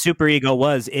Freud. Where superego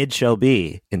was, id shall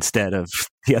be, instead of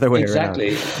the other way around. Exactly.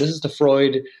 This is the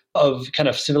Freud of kind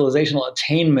of civilizational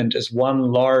attainment as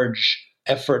one large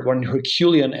effort, one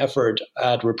Herculean effort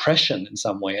at repression in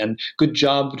some way. And good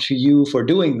job to you for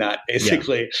doing that,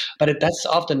 basically. Yeah. But that's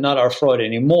often not our Freud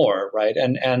anymore, right?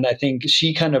 And I think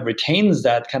she kind of retains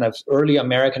that kind of early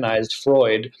Americanized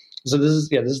Freud. So this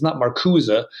is not Marcuse.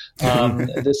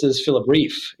 This is Philip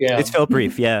Rieff. Yeah, it's Philip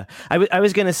Rieff. Yeah, I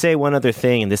was going to say one other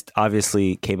thing, and this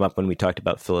obviously came up when we talked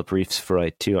about Philip Rieff's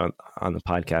Freud too on the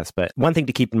podcast. But one thing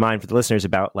to keep in mind for the listeners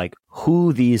about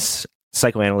who these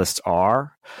psychoanalysts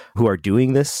are, who are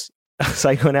doing this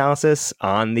psychoanalysis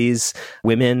on these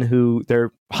women who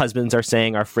their husbands are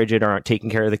saying are frigid or aren't taking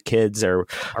care of the kids or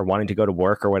are wanting to go to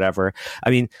work or whatever.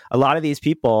 I mean, a lot of these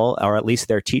people, or at least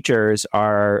their teachers,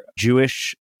 are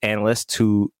Jewish analysts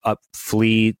who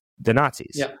flee the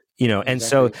Nazis. Yeah. And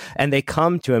so they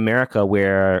come to America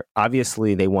where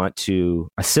obviously they want to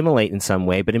assimilate in some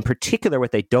way, but in particular,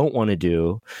 what they don't want to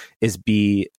do is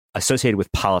be associated with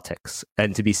politics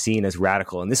and to be seen as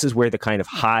radical. And this is where the sort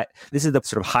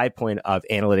of high point of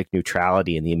analytic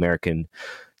neutrality in the American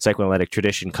psychoanalytic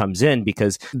tradition comes in,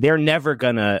 because they're never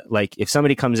gonna, if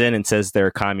somebody comes in and says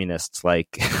they're communists, they're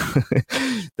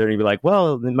gonna be like,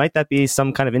 well, might that be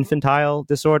some kind of infantile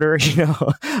disorder?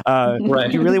 Right.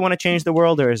 Do you really want to change the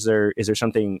world, or is there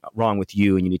something wrong with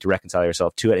you and you need to reconcile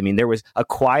yourself to it? I mean, there was a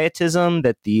quietism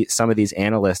that some of these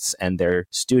analysts and their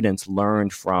students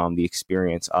learned from the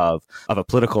experience of a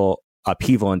political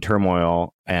upheaval and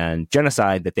turmoil and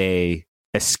genocide that they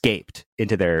escaped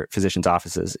into their physicians'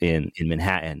 offices in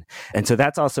Manhattan. And so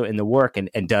that's also in the work, and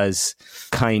does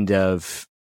kind of,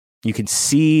 you can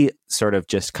see sort of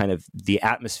just kind of the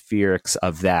atmospherics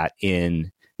of that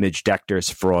in Midge Decter's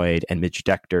Freud and Midge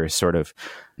Decter's sort of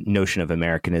notion of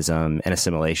Americanism and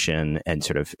assimilation and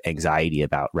sort of anxiety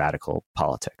about radical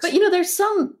politics. But, there's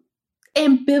some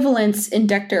ambivalence in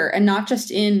Decter, and not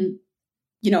just in,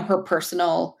 her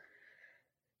personal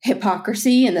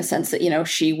hypocrisy, in the sense that,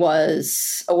 she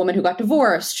was a woman who got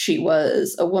divorced. She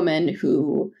was a woman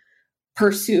who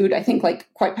pursued, I think,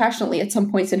 quite passionately at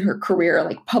some points in her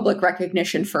career, public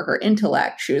recognition for her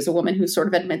intellect. She was a woman who sort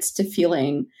of admits to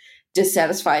feeling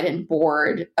dissatisfied and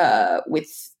bored with,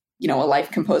 a life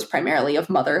composed primarily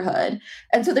of motherhood.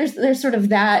 And so there's sort of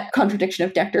that contradiction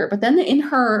of Decter. But then in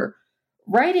her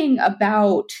writing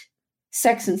about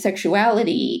sex and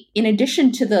sexuality, in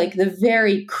addition to the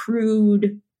very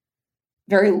crude,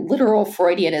 very literal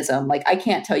Freudianism, I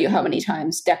can't tell you how many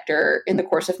times Decter, in the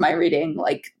course of my reading,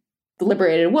 The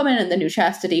Liberated Woman and The New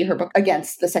Chastity, her book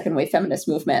against the second wave feminist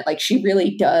movement, she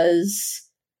really does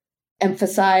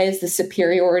emphasize the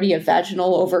superiority of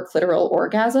vaginal over clitoral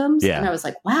orgasms. Yeah. And I was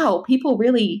like, wow, people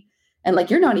really, and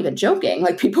you're not even joking,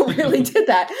 people really did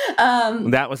that.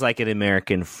 That was an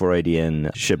American Freudian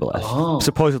shibboleth. Oh.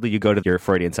 Supposedly you go to your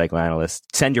Freudian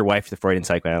psychoanalyst, send your wife to the Freudian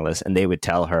psychoanalyst, and they would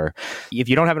tell her, if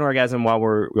you don't have an orgasm while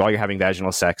you're having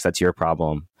vaginal sex, that's your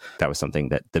problem. That was something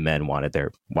that the men wanted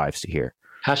their wives to hear.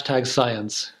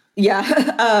 #science. Yeah.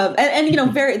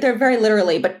 They're very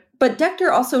literally, but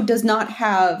Decter also does not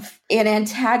have an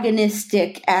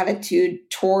antagonistic attitude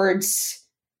towards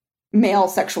male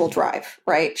sexual drive,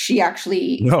 right? She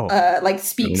actually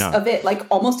speaks of it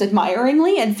almost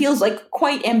admiringly, and feels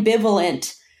quite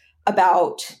ambivalent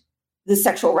about the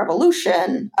sexual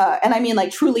revolution. And I mean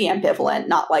truly ambivalent,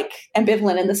 not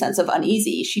ambivalent in the sense of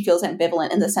uneasy. She feels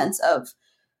ambivalent in the sense of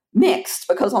mixed,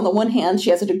 because on the one hand, she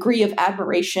has a degree of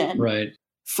admiration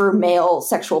for male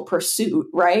sexual pursuit,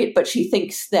 right? But she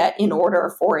thinks that in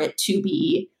order for it to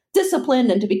be disciplined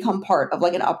and to become part of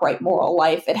an upright moral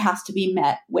life, it has to be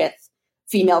met with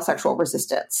female sexual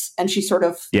resistance. And she sort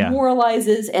of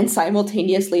moralizes and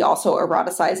simultaneously also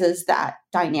eroticizes that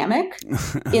dynamic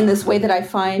in this way that I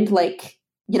find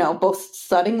both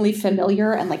thuddingly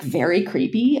familiar and very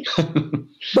creepy.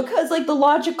 Because the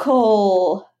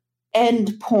logical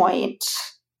end point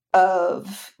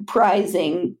of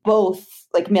prizing both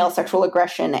like male sexual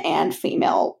aggression and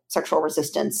female sexual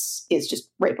resistance is just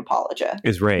rape apologia.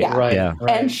 Is rape. Yeah. Right. Yeah.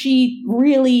 Right. And she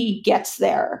really gets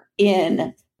there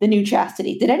in The New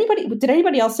Chastity. Did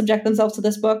anybody else subject themselves to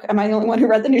this book? Am I the only one who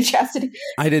read The New Chastity?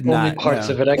 I did Only not. parts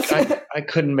no. of it. I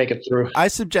couldn't make it through. I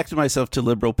subjected myself to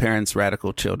Liberal Parents,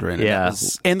 Radical Children.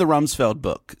 And the Rumsfeld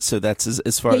book. So that's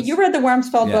as far as... You read the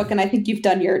Wormsfeld Yeah. book, and I think you've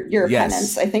done your Yes.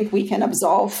 penance. I think we can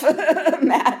absolve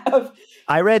Matt of...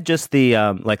 I read just the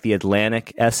the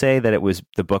Atlantic essay that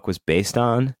the book was based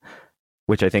on,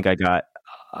 which I think I got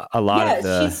a lot of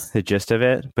the gist of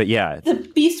it. But yeah. The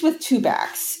Beast with Two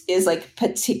Backs is like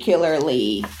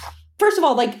particularly... First of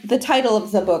all, like the title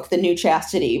of the book, The New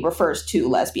Chastity, refers to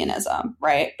lesbianism,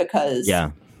 right? Because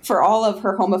for all of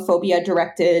her homophobia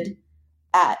directed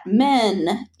at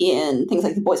men in things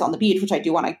like The Boys on the Beach, which I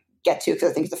do want to get to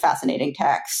because I think it's a fascinating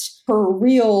text, her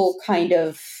real kind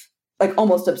of like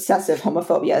almost obsessive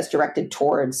homophobia is directed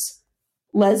towards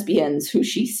lesbians who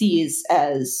she sees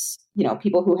as, you know,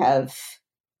 people who have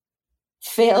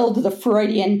failed the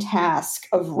Freudian task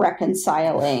of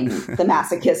reconciling the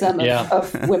masochism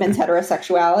of women's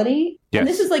heterosexuality. Yes. And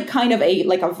this is like kind of a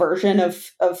version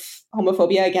of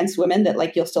homophobia against women that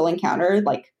like you'll still encounter.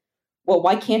 Like, well,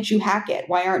 why can't you hack it?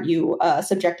 Why aren't you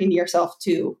subjecting yourself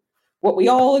to what we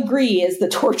all agree is the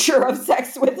torture of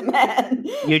sex with men?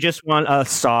 You just want a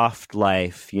soft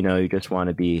life, you know, you just want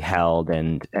to be held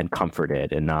and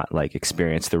comforted and not like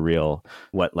experience the real,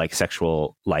 what like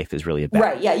sexual life is really about.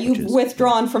 Right. Yeah. You've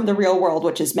withdrawn from the real world,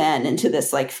 which is men, into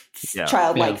this like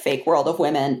childlike fake world of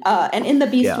women. And in The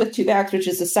Beast with Two Backs, which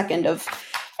is the second of,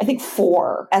 I think,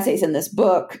 4 essays in this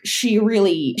book, she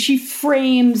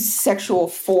frames sexual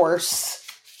force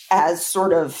as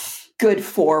sort of good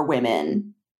for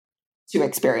women to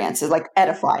experience, is like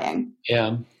edifying.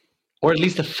 Yeah. Or at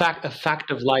least a fact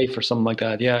of life or something like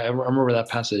that. Yeah, I remember that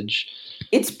passage.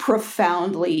 It's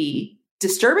profoundly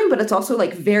disturbing, but it's also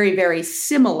like very, very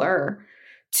similar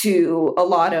to a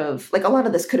lot of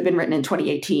this could have been written in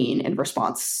 2018 in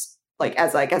response,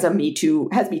 as a Me Too,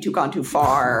 has Me Too gone too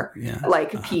far?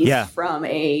 Piece from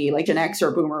a like Gen X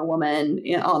or Boomer woman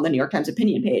on the New York Times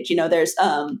opinion page. You know, there's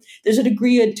a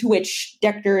degree to which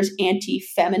Decter's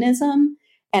anti-feminism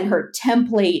and her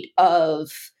template of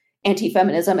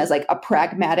anti-feminism as like a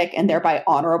pragmatic and thereby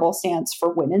honorable stance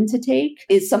for women to take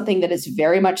is something that is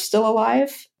very much still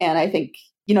alive. And I think,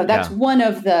 you know, that's one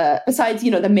of the, besides, you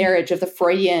know, the marriage of the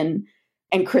Freudian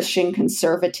and Christian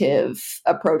conservative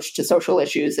approach to social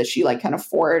issues that she like kind of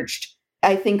forged,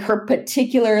 I think her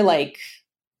particular like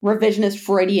revisionist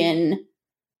Freudian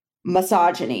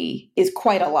misogyny is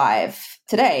quite alive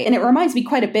today. And it reminds me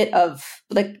quite a bit of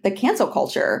the cancel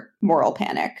culture moral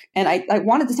panic. And I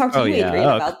wanted to talk to you, Adrian,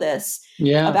 about this,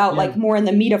 like more in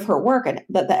the meat of her work and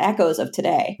the echoes of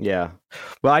today. Yeah.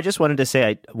 Well, I just wanted to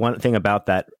say one thing about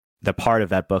that, the part of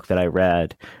that book that I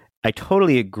read. I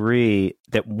totally agree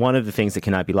that one of the things that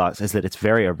cannot be lost is that it's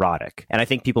very erotic. And I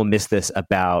think people can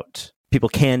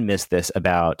miss this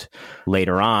about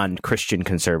later on Christian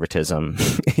conservatism.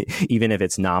 Even if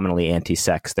it's nominally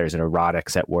anti-sex, there's an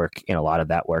erotics at work in a lot of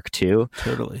that work too.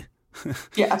 Totally.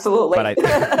 Yeah, absolutely.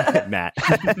 But Matt.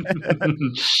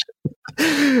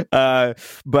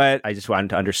 But I just wanted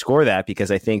to underscore that because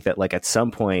I think that like at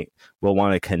some point we'll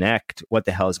want to connect what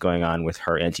the hell is going on with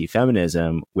her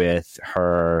anti-feminism with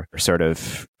her sort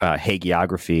of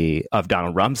hagiography of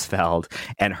Donald Rumsfeld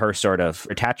and her sort of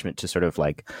attachment to sort of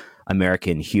like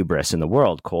American hubris in the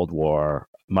world, Cold War,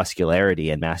 muscularity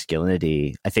and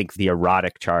masculinity. I think the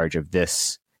erotic charge of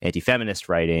this anti-feminist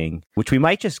writing, which we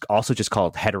might just call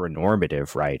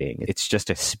heteronormative writing. It's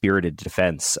just a spirited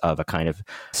defense of a kind of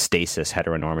stasis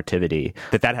heteronormativity,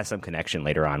 that has some connection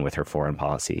later on with her foreign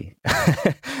policy.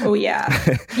 Oh,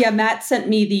 yeah. Yeah, Matt sent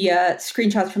me the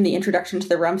screenshots from the introduction to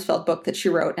the Rumsfeld book that she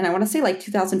wrote, and I want to say like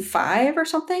 2005 or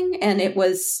something, and it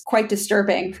was quite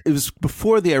disturbing. It was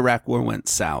before the Iraq War went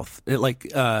south, in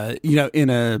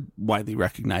a widely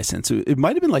recognized sense. It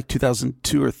might have been like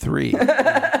 2002 or 3.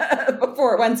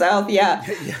 Before it went south, yeah.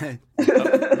 I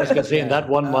was going to say, in that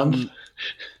 1 month.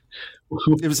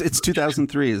 It's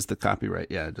 2003 is the copyright.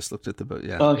 Yeah, I just looked at the book.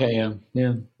 Yeah. Okay,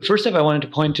 yeah. First off, I wanted to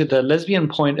point to the lesbian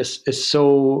point is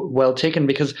so well taken,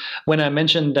 because when I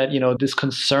mentioned that, you know, this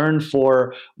concern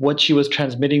for what she was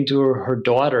transmitting to her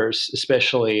daughters,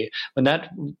 especially when that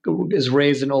is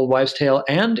raised in Old Wives' Tale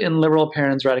and in Liberal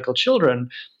Parents, Radical Children,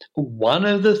 one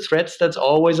of the threats that's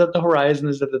always at the horizon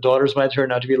is that the daughters might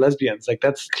turn out to be lesbians. Like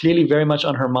that's clearly very much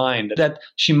on her mind. That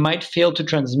she might fail to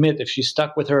transmit if she's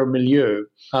stuck with her milieu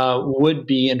would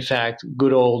be, in fact,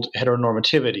 good old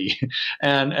heteronormativity.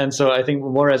 And so I think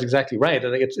Moira is exactly right.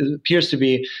 I think it appears to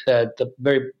be that the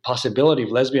very possibility of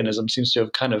lesbianism seems to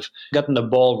have kind of gotten the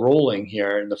ball rolling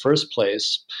here in the first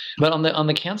place. But on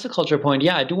the cancel culture point,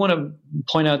 yeah, I do want to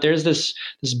point out there's this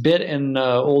bit in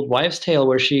Old Wives' Tale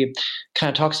where she kind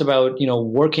of talks about,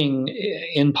 working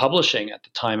in publishing at the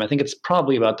time. I think it's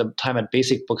probably about the time at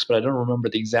Basic Books, but I don't remember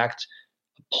the exact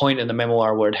point in the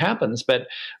memoir where it happens. But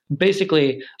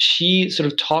basically, she sort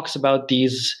of talks about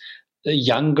these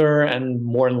younger and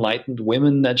more enlightened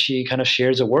women that she kind of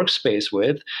shares a workspace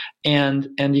with, and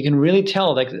you can really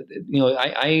tell, like,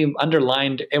 I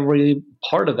underlined every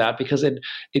part of that because it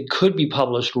could be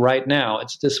published right now.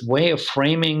 It's this way of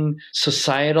framing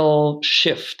societal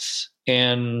shifts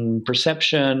in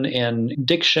perception, in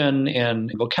diction, in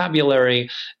vocabulary,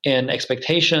 in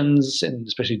expectations, and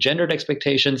especially gendered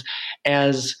expectations,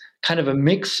 as kind of a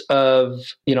mix of,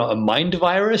 a mind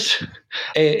virus,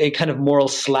 a kind of moral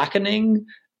slackening,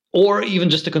 or even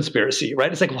just a conspiracy,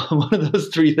 right? It's like one of those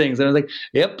three things. And I was like,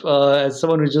 yep, as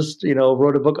someone who just,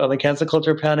 wrote a book on the cancel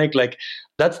culture panic, like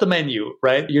that's the menu,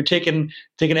 right? You're taking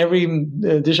every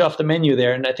dish off the menu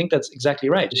there. And I think that's exactly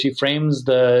right. She frames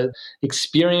the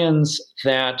experience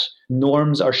that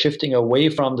norms are shifting away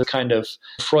from the kind of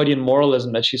Freudian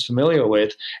moralism that she's familiar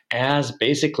with as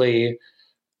basically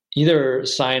either a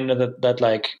sign that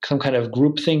like some kind of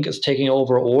groupthink is taking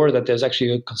over, or that there's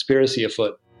actually a conspiracy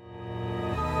afoot.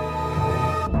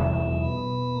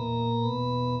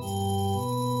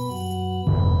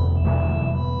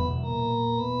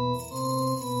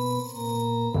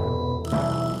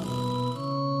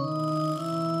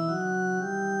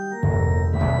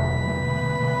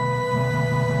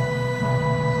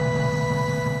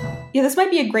 Yeah, this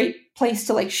might be a great place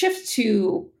to like shift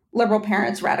to liberal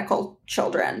parents, radical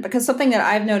children, because something that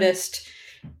I've noticed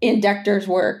in Decter's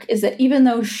work is that even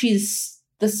though she's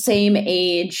the same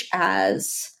age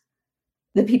as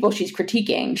the people she's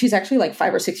critiquing, she's actually like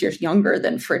 5 or 6 years younger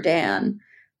than Friedan,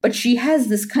 but she has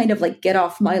this kind of like get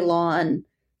off my lawn,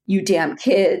 you damn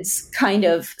kids kind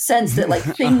of sense that like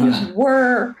things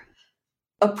were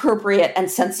appropriate and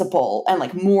sensible and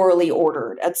like morally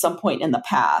ordered at some point in the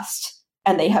past.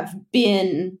 And they have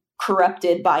been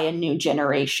corrupted by a new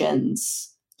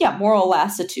generation's, moral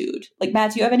lassitude. Like,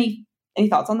 Matt, do you have any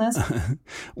thoughts on this?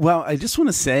 Well, I just want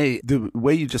to say the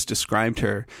way you just described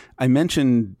her, I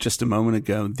mentioned just a moment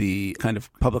ago the kind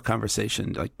of public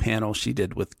conversation, like panel she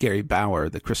did with Gary Bauer,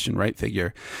 the Christian right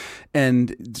figure.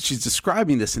 And she's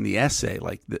describing this in the essay,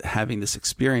 like having this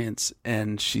experience.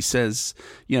 And she says,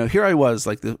 here I was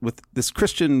like with this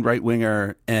Christian right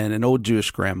winger and an old Jewish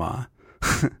grandma.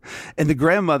 And the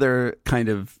grandmother kind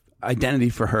of identity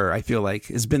for her, I feel like,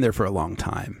 has been there for a long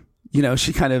time.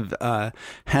 She kind of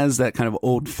has that kind of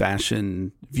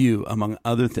old-fashioned view, among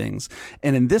other things.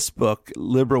 And in this book,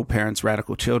 Liberal Parents,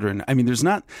 Radical Children, I mean, there's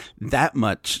not that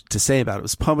much to say about it. It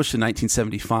was published in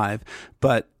 1975,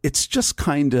 but it's just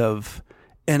kind of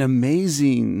an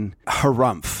amazing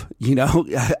harumph,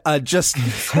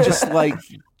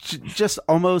 just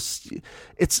almost,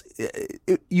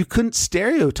 you couldn't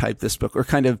stereotype this book or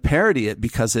kind of parody it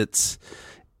because it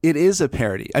is a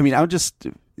parody. I mean, I'll just,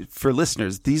 for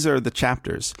listeners, these are the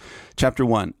chapters. Chapter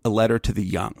 1, A Letter to the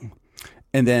Young.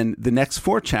 And then the next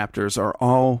 4 chapters are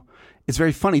all, it's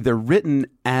very funny. They're written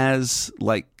as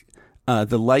like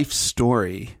the life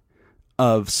story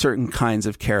of certain kinds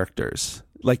of characters.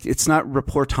 Like, it's not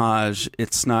reportage.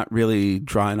 It's not really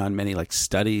drawing on many like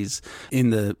studies. In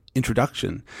the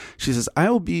introduction, she says, I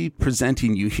will be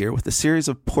presenting you here with a series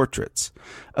of portraits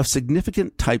of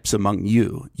significant types among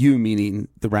you meaning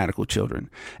the radical children,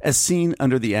 as seen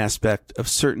under the aspect of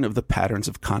certain of the patterns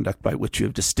of conduct by which you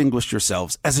have distinguished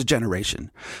yourselves as a generation,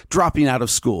 dropping out of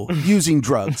school, using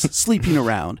drugs, sleeping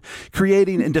around,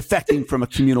 creating and defecting from a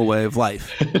communal way of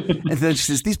life. And then she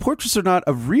says, these portraits are not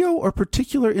of real or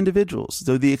particular individuals,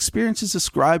 though the experiences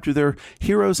ascribed to their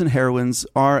heroes and heroines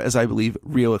are, as I believe,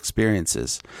 real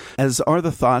experiences, as are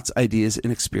the thoughts, ideas,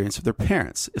 and experience of their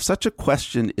parents. If such a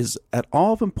question is at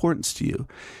all of importance to you,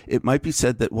 it might be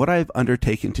said that what I have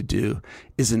undertaken to do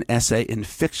is an essay in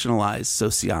fictionalized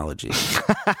sociology.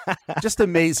 Just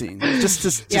amazing. Just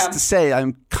to say,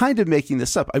 I'm kind of making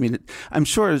this up. I mean, I'm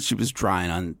sure she was drawing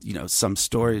on, some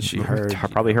stories she heard.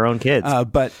 Probably her own kids.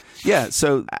 But yeah,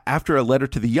 so after A Letter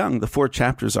to the Young, the 4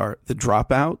 chapters are The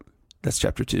Dropout. That's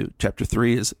chapter 2. Chapter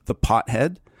 3 is The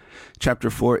Pothead. Chapter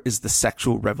 4 is the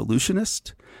sexual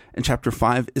revolutionist. And chapter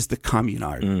 5 is the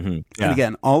communard. Mm-hmm. Yeah. And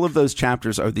again, all of those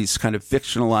chapters are these kind of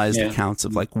fictionalized accounts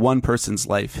of like one person's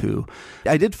life who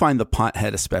I did find the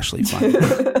pothead especially funny.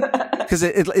 Because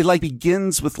it like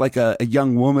begins with like a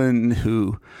young woman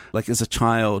who like as a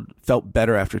child felt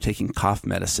better after taking cough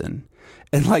medicine.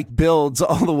 And like builds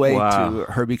all the way to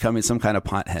her becoming some kind of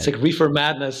pothead. It's like reefer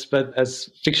madness, but as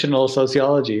fictional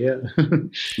sociology. Yeah.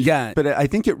 Yeah. But I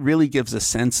think it really gives a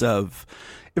sense of,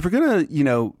 if we're going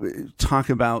to, talk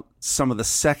about some of the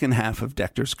second half of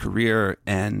Decter's career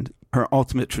and her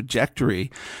ultimate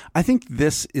trajectory, I think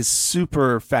this is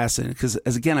super fascinating because,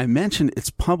 as again, I mentioned, it's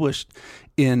published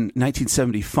in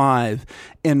 1975.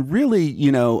 And really,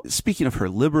 speaking of her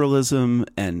liberalism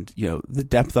and, the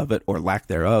depth of it or lack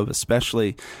thereof,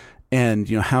 especially, and,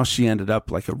 how she ended up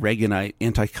like a Reaganite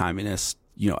anti-communist,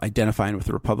 identifying with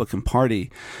the Republican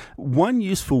Party. One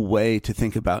useful way to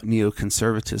think about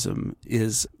neoconservatism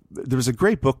is there was a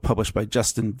great book published by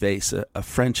Justin Weiss, a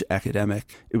French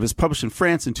academic. It was published in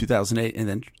France in 2008 and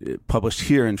then published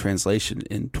here in translation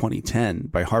in 2010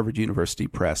 by Harvard University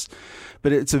Press.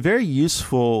 But it's a very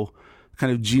useful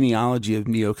kind of genealogy of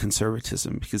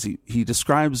neoconservatism because he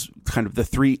describes kind of the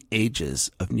three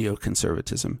ages of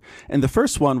neoconservatism. And the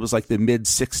first one was like the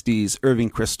mid-60s,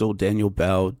 Irving Kristol, Daniel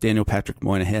Bell, Daniel Patrick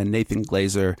Moynihan, Nathan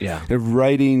Glazer. Yeah. They're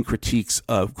writing critiques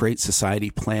of great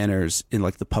society planners in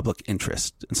like the public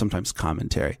interest and sometimes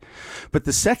commentary. But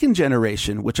the second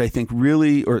generation, which I think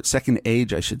really, or second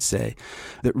age, I should say,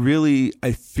 that really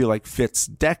I feel like fits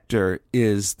Decter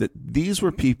is that these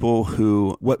were people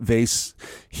who, what Weiss,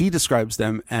 he describes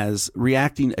them as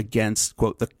reacting against,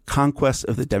 quote, the conquest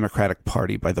of the Democratic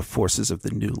Party by the forces of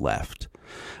the New Left.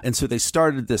 And so they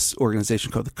started this organization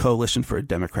called the Coalition for a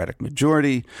Democratic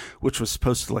Majority, which was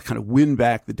supposed to like kind of win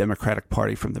back the Democratic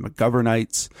Party from the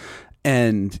McGovernites.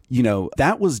 And,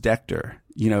 that was Decter.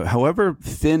 However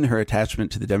thin her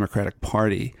attachment to the Democratic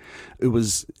Party, it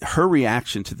was her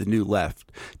reaction to the New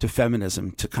Left, to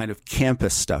feminism, to kind of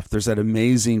campus stuff. There's that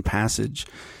amazing passage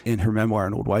in her memoir,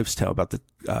 An Old Wives' Tale, about the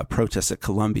protests at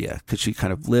Columbia, because she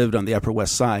kind of lived on the Upper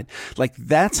West Side. Like,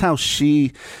 that's how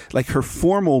she, like her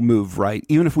formal move, right?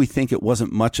 Even if we think it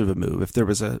wasn't much of a move, if there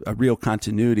was a real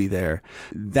continuity there,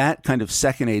 that kind of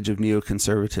second age of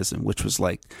neoconservatism, which was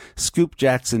like Scoop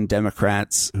Jackson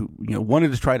Democrats who,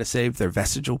 wanted to try to save their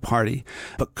vestigial party,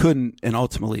 but couldn't, and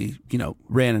ultimately,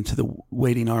 ran into the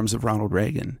waiting arms of Ronald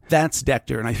Reagan. That's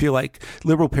Decter. And I feel like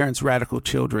Liberal Parents, Radical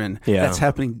Children, that's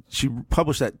happening. She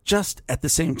published that just at the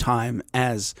same time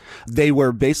as they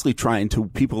were basically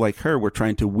people like her were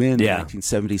trying to win the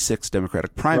 1976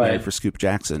 Democratic primary for Scoop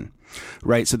Jackson.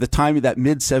 Right. So the timing, that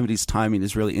mid-70s timing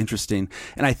is really interesting.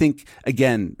 And I think,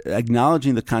 again,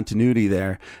 acknowledging the continuity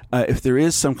there, if there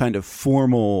is some kind of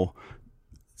formal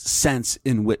sense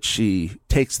in which she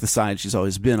takes the side she's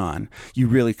always been on, you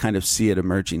really kind of see it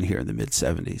emerging here in the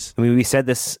mid-70s. I mean, we said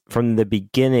this from the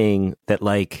beginning that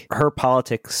like her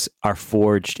politics are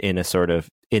forged in a sort of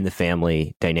in the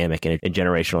family dynamic and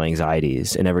generational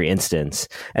anxieties in every instance.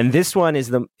 And this one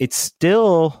is it's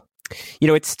still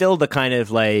the kind of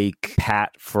like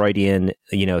pat Freudian,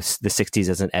 the 60s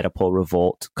as an Oedipal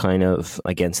revolt kind of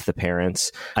against the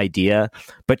parents idea.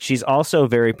 But she's also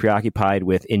very preoccupied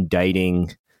with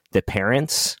indicting the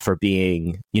parents for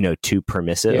being, too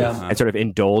permissive and sort of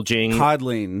indulging.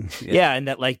 Coddling. Yeah. And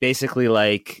that like basically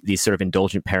like these sort of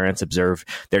indulgent parents observe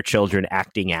their children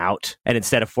acting out. And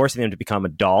instead of forcing them to become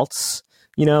adults,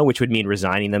 which would mean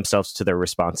resigning themselves to their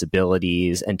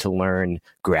responsibilities and to learn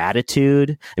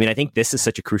gratitude. I mean, I think this is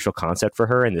such a crucial concept for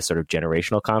her and this sort of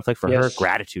generational conflict for her.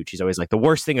 Gratitude. She's always like, the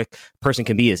worst thing a person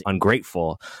can be is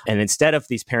ungrateful. And instead of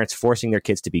these parents forcing their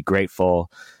kids to be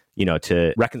grateful,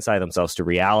 to reconcile themselves to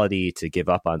reality, to give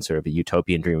up on sort of a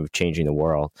utopian dream of changing the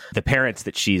world. The parents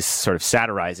that she's sort of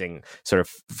satirizing sort of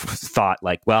thought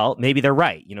like, well, maybe they're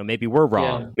right. Maybe we're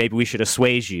wrong. Yeah. Maybe we should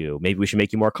assuage you. Maybe we should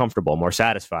make you more comfortable, more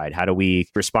satisfied. How do we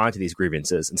respond to these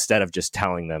grievances instead of just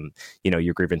telling them,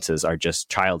 your grievances are just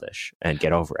childish and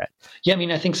get over it? Yeah, I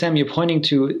mean, I think, Sam, you're pointing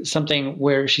to something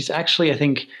where she's actually, I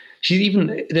think,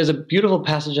 there's a beautiful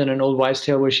passage in An Old Wives'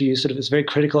 Tale where she sort of is very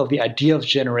critical of the idea of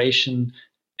generation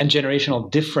and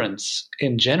generational difference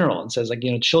in general, and says like,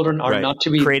 children are not to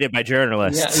be created by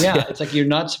journalists. Yeah. It's like, you're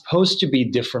not supposed to be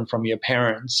different from your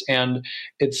parents. And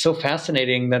it's so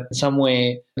fascinating that in some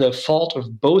way the fault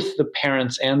of both the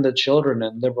parents and the children,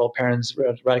 and liberal parents,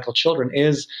 radical children,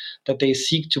 is that they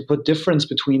seek to put difference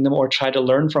between them or try to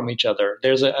learn from each other.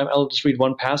 I'll just read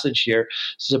one passage here.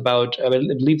 This is about, I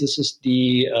believe this is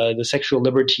the sexual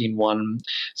libertine one.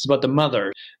 It's about the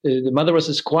mother. The mother was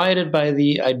disquieted by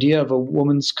the idea of a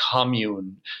woman's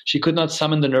commune. She could not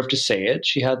summon the nerve to say it.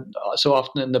 She had so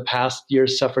often in the past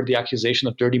years suffered the accusation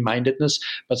of dirty-mindedness,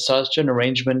 but such an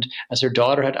arrangement as her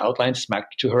daughter had outlined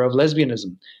smacked to her of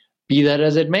lesbianism. Be that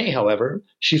as it may, however,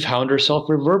 she found herself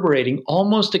reverberating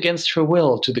almost against her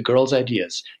will to the girl's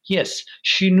ideas. Yes,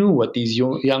 she knew what these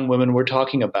young women were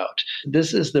talking about.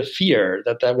 This is the fear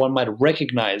that one might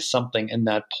recognize something in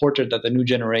that portrait that the new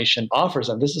generation offers,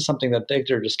 and this is something that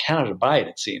Decter just cannot abide,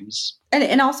 it seems. And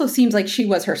it also seems like she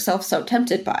was herself so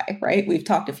tempted by, right? We've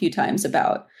talked a few times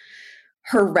about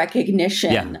her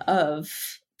recognition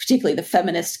of particularly the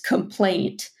feminist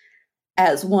complaint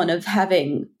as one of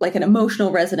having like an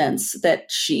emotional resonance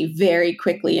that she very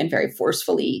quickly and very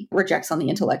forcefully rejects on the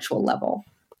intellectual level.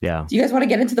 Yeah. Do you guys want to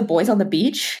get into the boys on the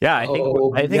beach? Yeah, I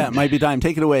think yeah, it might be time.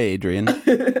 Take it away, Adrian.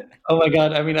 Oh my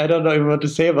God. I mean, I don't know even what to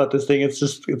say about this thing.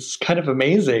 It's kind of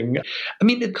amazing. I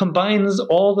mean, it combines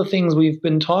all the things we've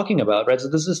been talking about, right? So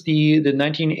this is the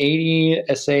 1980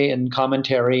 essay and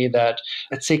commentary that,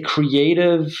 let's say,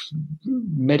 creative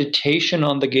meditation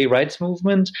on the gay rights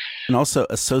movement. And also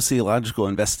a sociological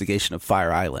investigation of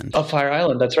Fire Island. Of Fire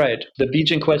Island, that's right. The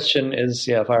beach in question is,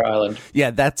 Fire Island. Yeah,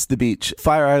 that's the beach.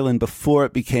 Fire Island, before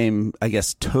it became, I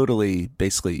guess, totally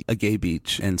basically a gay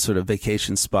beach and sort of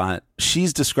vacation spot.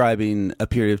 She's describing a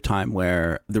period of time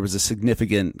where there was a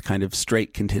significant kind of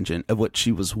straight contingent, of which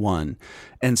she was one.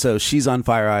 And so she's on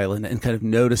Fire Island and kind of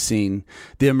noticing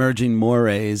the emerging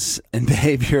mores and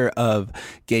behavior of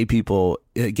gay people,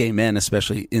 gay men,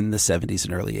 especially in the 70s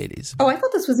and early 80s. Oh, I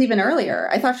thought this was even earlier.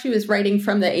 I thought she was writing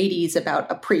from the 80s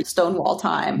about a pre-Stonewall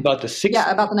time. About the 60s? Yeah,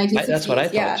 about the 1960s. That's what I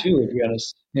thought too, to be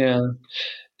honest. Yeah.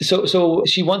 So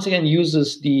she once again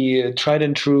uses the tried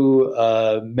and true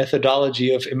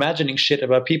methodology of imagining shit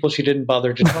about people she didn't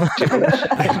bother to talk to.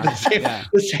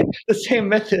 the same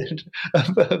method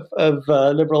of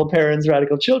liberal parents,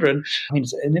 radical children. I mean,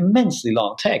 it's an immensely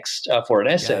long text for an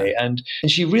essay, and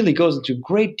she really goes into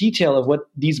great detail of what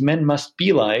these men must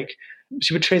be like.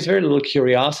 She betrays very little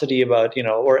curiosity about,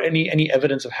 or any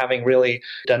evidence of having really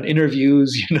done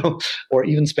interviews, or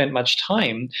even spent much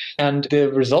time. And the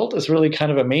result is really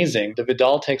kind of amazing. The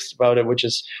Vidal text about it, which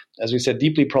is, as we said,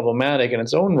 deeply problematic in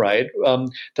its own right,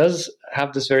 does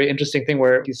have this very interesting thing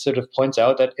where he sort of points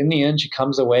out that in the end, she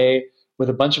comes away with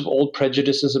a bunch of old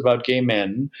prejudices about gay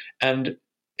men and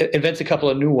invents a couple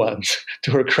of new ones to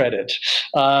her credit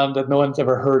that no one's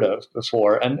ever heard of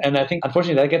before. And I think,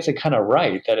 unfortunately, that gets it kind of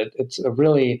right, that it's a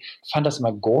really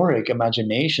phantasmagoric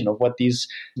imagination of what these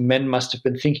men must have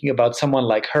been thinking about someone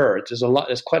like her.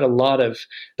 There's quite a lot of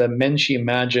the men she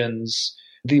imagines.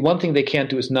 The one thing they can't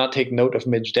do is not take note of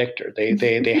Midge Decter.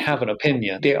 They have an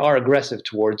opinion. They are aggressive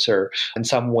towards her in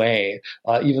some way,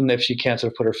 even if she can't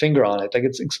sort of put her finger on it. Like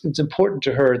it's important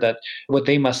to her that what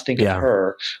they must think of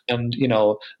her. And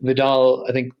Vidal,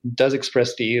 I think, does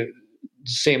express the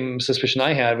same suspicion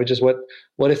I had, which is what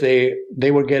if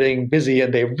they were getting busy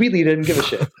and they really didn't give a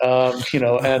shit,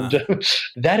 and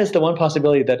that is the one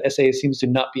possibility that essay seems to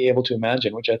not be able to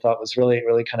imagine, which I thought was really,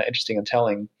 really kind of interesting and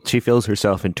telling. She feels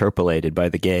herself interpolated by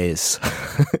the gaze,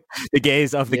 the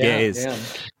gaze of the gaze.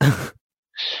 Yeah.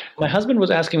 My husband was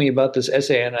asking me about this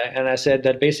essay, and I said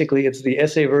that basically it's the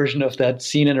essay version of that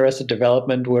scene in Arrested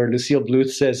Development where Lucille Bluth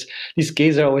says, "These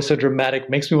gays are always so dramatic,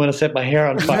 makes me want to set my hair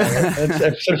on fire."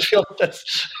 I sort of feel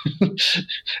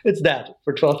it's that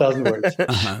for 12,000 words.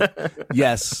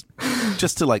 Yes.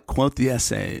 Just to quote the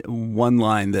essay, one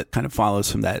line that kind of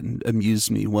follows from that and amused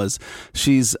me was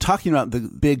she's talking about the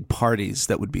big parties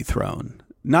that would be thrown.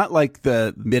 Not like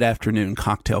the mid-afternoon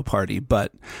cocktail party,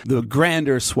 but the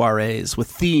grander soirees with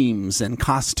themes and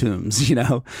costumes,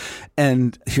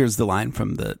 And here's the line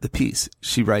from the piece.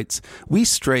 She writes, "We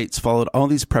straights followed all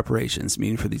these preparations,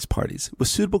 meaning for these parties, with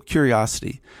suitable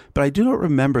curiosity, but I do not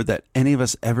remember that any of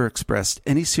us ever expressed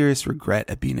any serious regret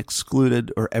at being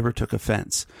excluded or ever took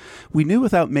offense. We knew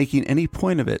without making any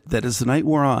point of it that as the night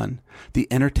wore on, the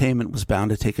entertainment was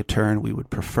bound to take a turn we would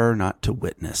prefer not to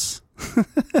witness."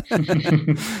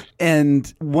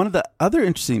 And one of the other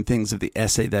interesting things of the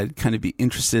essay that I'd kind of be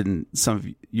interested in some of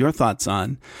your thoughts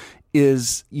on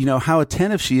is, how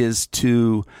attentive she is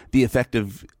to the effect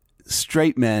of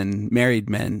straight men, married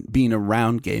men being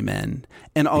around gay men,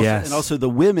 and also the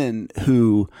women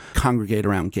who congregate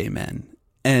around gay men.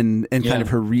 and kind of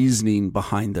her reasoning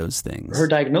behind those things. Her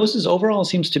diagnosis overall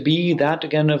seems to be that,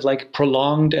 again, of like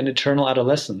prolonged and eternal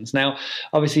adolescence. Now,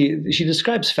 obviously, she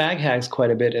describes fag hags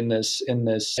quite a bit in this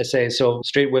essay. So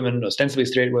straight women, ostensibly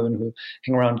straight women who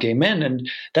hang around gay men. And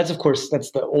that's, of course,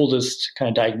 that's the oldest kind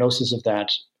of diagnosis of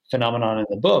that phenomenon in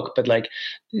the book, but like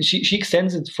she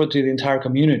extends it to the entire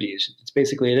community.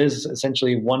 It is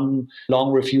essentially one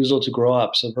long refusal to grow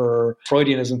up. So her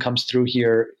Freudianism comes through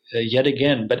here yet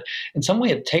again, but in some way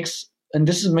it takes, and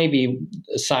this is maybe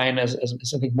a sign, as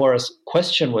I think Moira's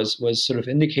question was sort of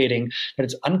indicating, that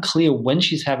it's unclear when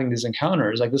she's having these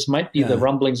encounters. Like this might be the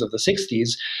rumblings of the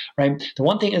 60s, right? The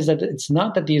one thing is that it's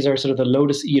not that these are sort of the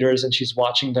lotus eaters and she's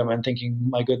watching them and thinking,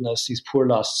 my goodness, these poor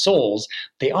lost souls.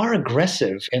 They are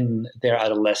aggressive in their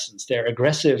adolescence. They're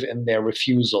aggressive in their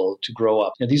refusal to grow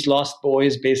up. These lost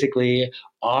boys basically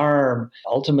are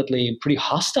ultimately pretty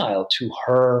hostile to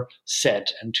her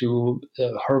set and to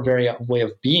her very way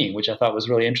of being, which I thought was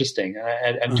really interesting.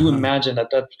 And I do imagine that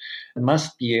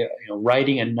must be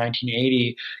writing in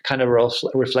 1980 kind of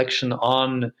a reflection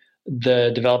on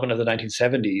the development of the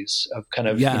 1970s of kind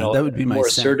of that would be my more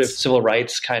sense. assertive civil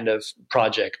rights kind of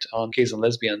project on gays and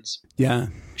lesbians. Yeah,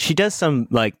 she does some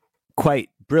like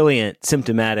quite brilliant,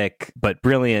 symptomatic, but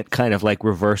brilliant kind of like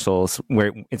reversals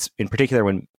where it's in particular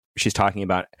when she's talking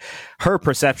about her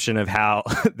perception of how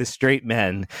the straight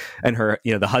men and her,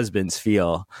 the husbands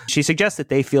feel. She suggests that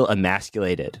they feel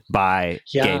emasculated by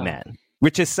gay men,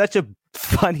 which is such a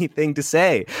funny thing to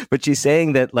say. But she's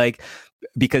saying that like,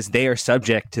 because they are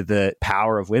subject to the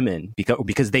power of women,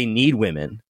 because they need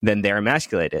women, then they're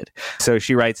emasculated. So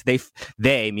she writes,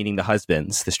 they, meaning the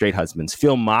husbands, the straight husbands,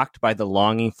 feel mocked by the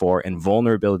longing for and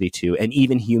vulnerability to, and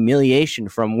even humiliation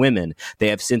from women they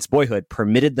have since boyhood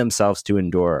permitted themselves to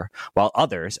endure, while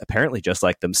others, apparently just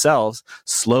like themselves,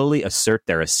 slowly assert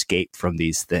their escape from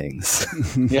these things.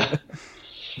 Yeah.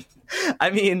 I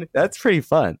mean, that's pretty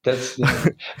fun. It's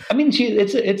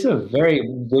a very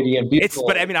witty and beautiful.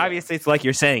 But I mean, obviously, it's like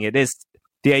you're saying, it is.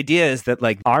 The idea is that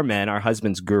like our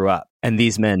husbands grew up and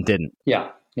these men didn't.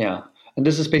 Yeah. And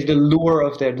this is basically the lure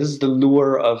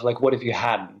of like, what if you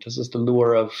hadn't? This is the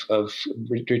lure of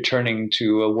returning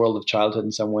to a world of childhood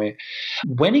in some way.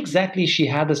 When exactly she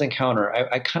had this encounter,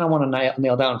 I kind of want to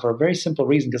nail down for a very simple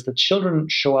reason, because the children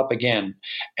show up again.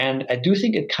 And I do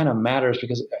think it kind of matters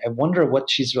because I wonder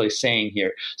what she's really saying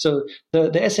here. So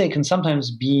the essay can sometimes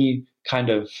be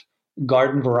kind of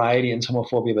garden variety and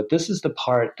homophobia, but this is the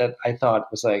part that I thought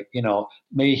was like,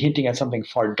 maybe hinting at something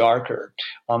far darker.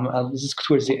 This is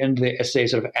towards the end of the essay,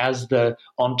 sort of as the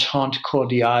entente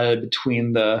cordiale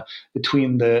between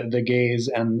the gays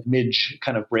and Midge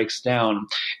kind of breaks down.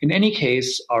 In any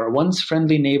case, our once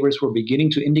friendly neighbors were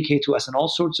beginning to indicate to us in all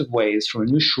sorts of ways, from a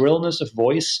new shrillness of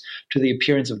voice to the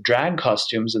appearance of drag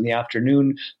costumes in the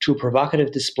afternoon to a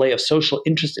provocative display of social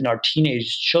interest in our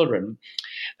teenage children,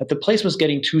 that the place was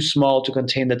getting too small to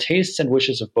contain the tastes and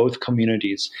wishes of both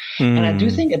communities. And I do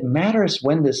think it matters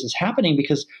when this is happening,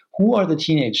 because who are the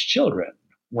teenage children,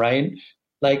 right?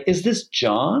 Like, is this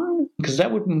John? Because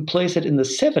that would place it in the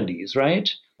 70s, right?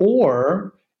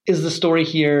 Or is the story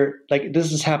here, like, this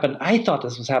has happened, I thought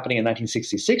this was happening in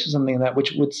 1966 or something like that,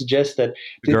 which would suggest that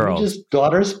did Midge's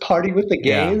daughters party with the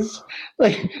gays?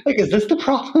 Yeah. Like, is this the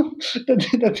problem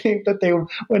that they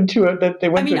went to a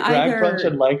drag brunch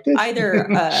and liked it? Either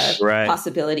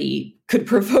possibility could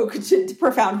provoke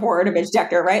profound horror to Midge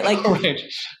Decter, right? Like,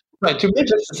 right. To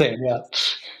Midge, it's the same. Yeah.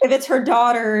 If it's her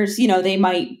daughters, they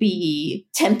might be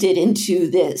tempted into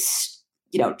this,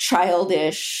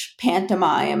 childish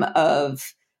pantomime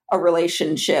of a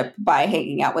relationship by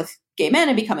hanging out with gay men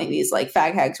and becoming these like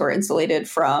fag hags who are insulated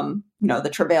from, the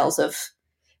travails of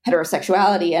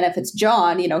heterosexuality. And if it's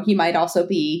John, he might also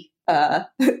be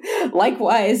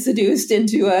likewise seduced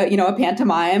into a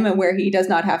pantomime, and where he does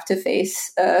not have to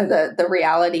face the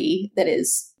reality that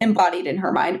is embodied in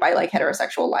her mind by like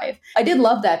heterosexual life. I did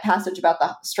love that passage about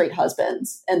the straight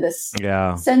husbands and this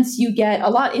sense you get a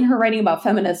lot in her writing about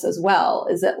feminists as well,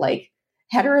 is that like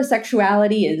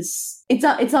heterosexuality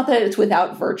it's not that it's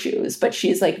without virtues, but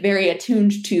she's like very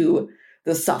attuned to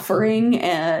the suffering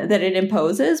that it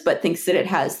imposes, but thinks that it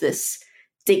has this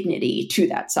dignity to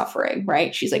that suffering,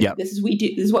 right? She's like, this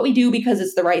is what we do because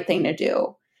it's the right thing to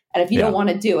do. And if you don't want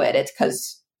to do it, it's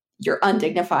because you're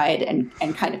undignified and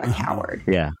kind of a coward.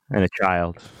 Yeah. And a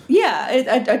child. Yeah.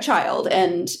 A child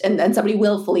and somebody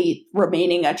willfully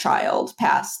remaining a child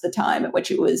past the time at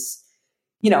which it was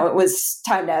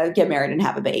time to get married and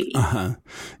have a baby.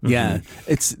 Yeah.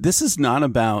 This is not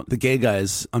about the gay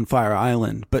guys on Fire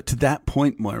Island, but to that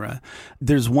point, Moira,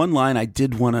 there's one line I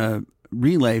did want to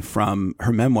relay from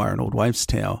her memoir, An Old Wife's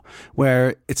Tale,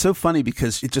 where it's so funny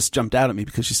because it just jumped out at me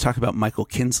because she's talking about Michael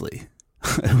Kinsley,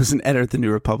 who was an editor at the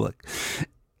New Republic.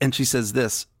 And she says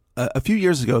this: a few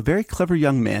years ago, a very clever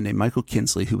young man named Michael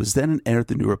Kinsley, who was then an editor at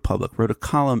the New Republic, wrote a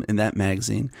column in that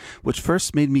magazine, which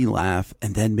first made me laugh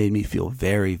and then made me feel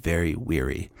very, very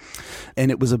weary. And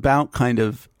it was about kind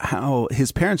of how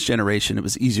his parents' generation, it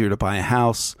was easier to buy a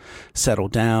house, settle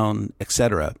down,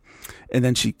 etc. And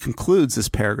then she concludes this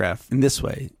paragraph in this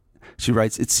way. She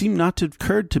writes, "It seemed not to have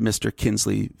occurred to Mr.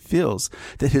 Kinsley feels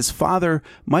that his father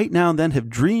might now and then have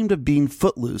dreamed of being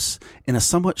footloose in a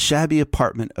somewhat shabby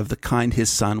apartment of the kind his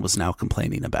son was now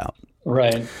complaining about."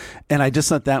 Right. And I just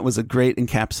thought that was a great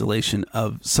encapsulation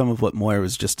of some of what Moira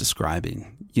was just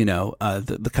describing,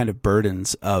 the kind of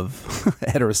burdens of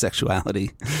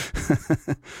heterosexuality.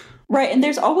 Right. And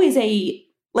there's always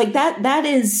that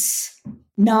is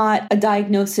not a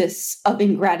diagnosis of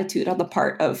ingratitude on the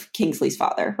part of Kingsley's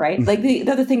father, right? Like the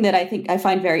other thing that I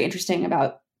find very interesting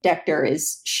about Decter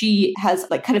is she has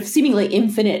kind of seemingly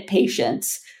infinite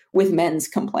patience with men's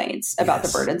complaints about the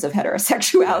burdens of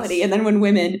heterosexuality. Yes. And then when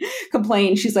women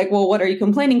complain, she's like, well, what are you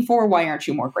complaining for? Why aren't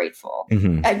you more grateful?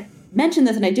 Mm-hmm. I mentioned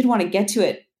this and I did want to get to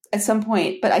it at some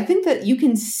point, but I think that you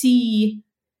can see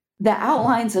the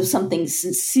outlines of something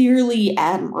sincerely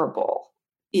admirable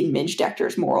in Midge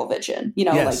Decter's moral vision,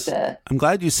 I'm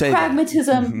glad you say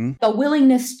pragmatism, mm-hmm. the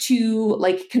willingness to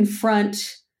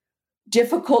confront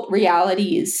difficult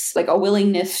realities, a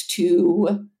willingness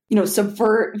to,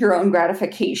 subvert your own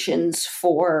gratifications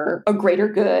for a greater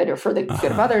good or for the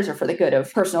good of others or for the good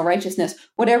of personal righteousness,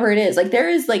 whatever it is. There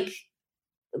is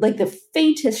the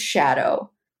faintest shadow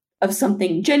of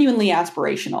something genuinely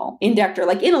aspirational in Decter,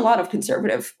 in a lot of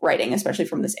conservative writing, especially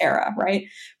from this era, right?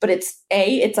 But it's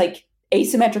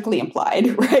asymmetrically implied,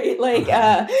 right?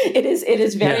 It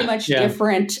is very much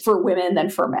different for women than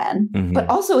for men. Mm-hmm. But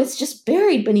also it's just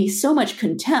buried beneath so much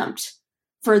contempt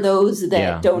for those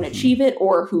that don't achieve it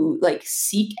or who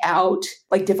seek out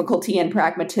difficulty and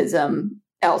pragmatism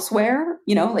elsewhere.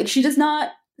 She does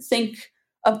not think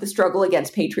of the struggle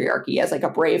against patriarchy as a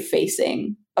brave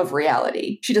facing of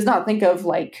reality. She does not think of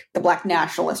the Black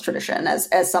nationalist tradition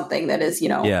as something that is,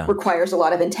 requires a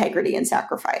lot of integrity and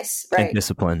sacrifice, right? And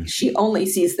discipline. She only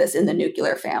sees this in the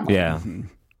nuclear family. Yeah.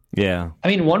 Yeah. I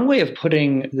mean, one way of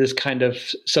putting this kind of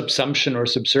subsumption or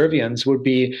subservience would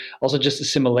be also just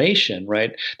assimilation,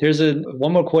 right? There's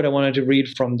one more quote I wanted to read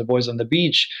from The Boys on the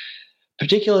Beach.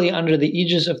 Particularly under the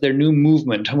aegis of their new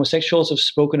movement, homosexuals have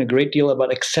spoken a great deal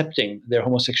about accepting their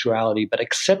homosexuality, but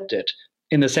accept it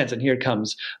in the sense, and here it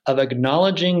comes, of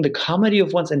acknowledging the comedy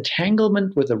of one's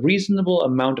entanglement with a reasonable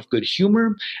amount of good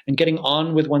humor and getting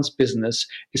on with one's business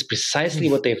is precisely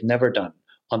what they've never done.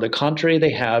 On the contrary,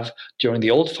 they have, during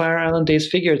the old Fire Island days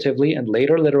figuratively and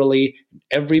later literally, in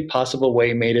every possible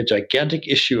way made a gigantic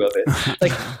issue of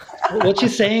it. What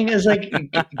she's saying is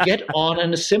get on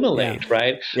and assimilate,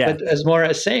 right? Yeah. But as Moira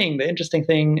is saying, the interesting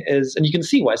thing is, and you can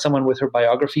see why someone with her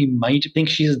biography might think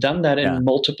she's done that in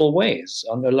multiple ways,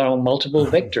 along multiple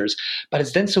vectors. But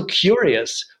it's then so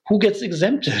curious who gets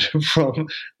exempted from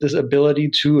this ability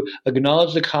to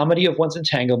acknowledge the comedy of one's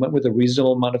entanglement with a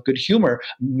reasonable amount of good humor.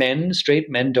 Straight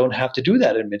men don't have to do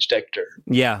that in Midge Decter.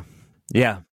 Yeah.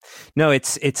 Yeah. No,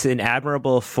 it's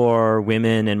admirable for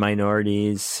women and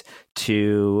minorities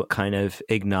to kind of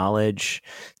acknowledge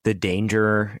the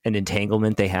danger and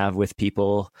entanglement they have with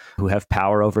people who have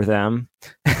power over them,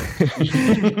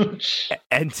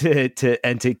 and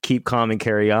to keep calm and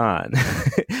carry on,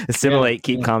 assimilate,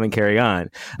 keep calm and carry on.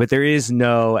 But there is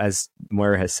no, as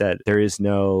Moira has said, there is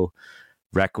no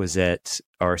requisite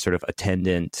or sort of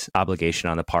attendant obligation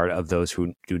on the part of those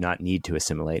who do not need to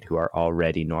assimilate, who are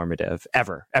already normative,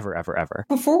 ever.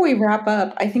 Before we wrap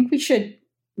up, I think we should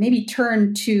maybe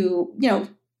turn to,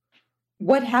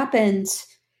 what happened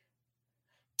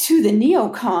to the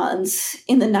neocons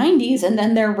in the 90s and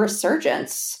then their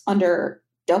resurgence under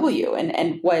W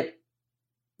and what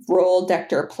role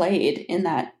Decter played in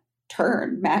that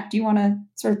turn. Matt, do you want to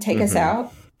sort of take us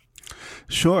out?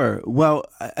 Sure. Well,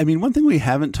 I mean, one thing we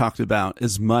haven't talked about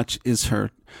as much is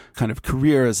her kind of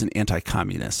career as an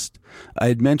anti-communist. I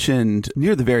had mentioned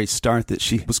near the very start that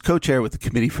she was co-chair with the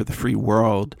Committee for the Free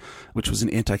World, which was an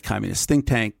anti-communist think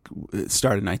tank. It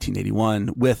started in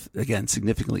 1981 with, again,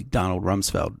 significantly Donald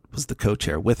Rumsfeld was the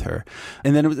co-chair with her.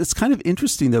 And then it's kind of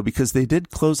interesting, though, because they did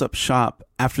close up shop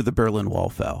after the Berlin Wall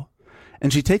fell.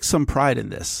 And she takes some pride in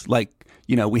this.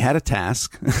 we had a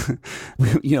task.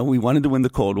 We wanted to win the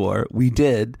Cold War. We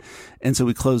did. And so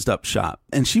we closed up shop.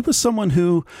 And she was someone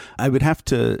who, I would have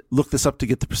to look this up to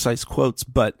get the precise quotes,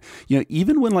 but,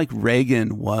 even when like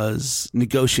Reagan was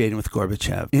negotiating with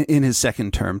Gorbachev in his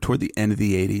second term toward the end of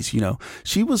the 80s,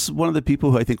 she was one of the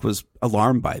people who I think was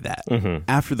alarmed by that. Mm-hmm.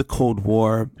 After the Cold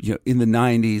War, in the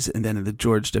 90s and then in the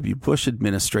George W. Bush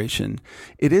administration,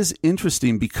 it is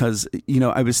interesting because,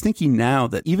 I was thinking now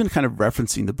that even kind of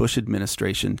referencing the Bush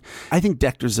administration, I think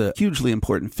Decter's a hugely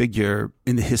important figure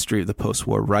in the history of the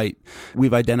post-war right.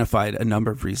 We've identified a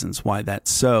number of reasons why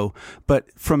that's so. But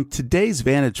from today's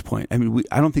vantage point, I mean,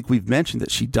 I don't think we've mentioned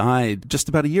that she died just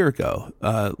about a year ago,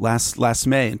 last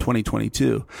May in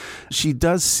 2022. She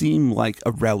does seem like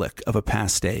a relic of a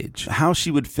past age. How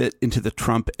she would fit into the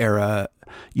Trump era,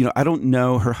 I don't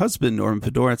know. Her husband, Norman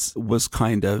Podhoretz, was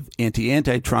kind of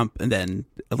anti-Trump and then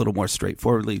a little more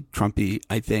straightforwardly Trumpy,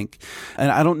 I think.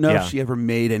 And I don't know if she ever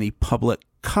made any public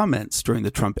comments during the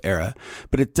Trump era,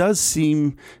 but it does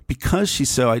seem, because she's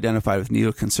so identified with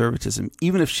neoconservatism,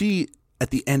 even if she, at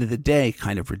the end of the day,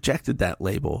 kind of rejected that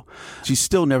label, she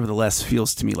still nevertheless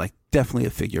feels to me like definitely a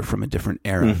figure from a different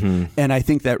era. Mm-hmm. And I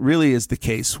think that really is the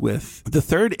case with the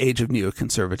third age of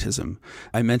neoconservatism.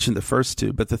 I mentioned the first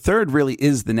two, but the third really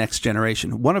is the next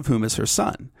generation, one of whom is her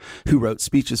son, who wrote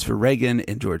speeches for Reagan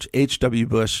and George H.W.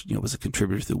 Bush, was a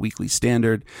contributor to the Weekly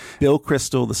Standard. Bill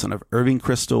Kristol, the son of Irving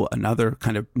Kristol, another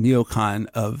kind of neocon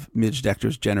of Midge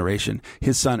Decter's generation.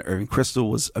 His son, Irving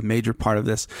Kristol, was a major part of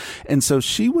this. And so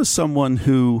she was someone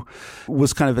who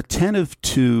was kind of attentive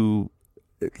to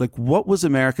like what was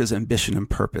America's ambition and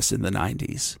purpose in the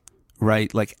 90s,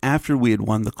 right? Like after we had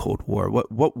won the Cold War,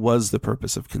 what was the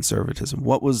purpose of conservatism?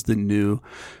 What was the new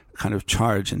kind of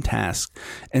charge and task?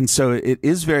 And so it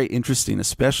is very interesting,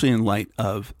 especially in light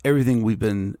of everything we've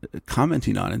been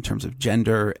commenting on in terms of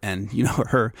gender and,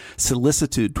 her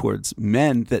solicitude towards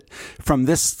men, that from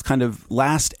this kind of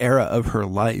last era of her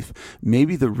life,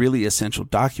 maybe the really essential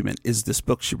document is this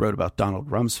book she wrote about Donald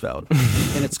Rumsfeld.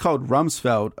 And it's called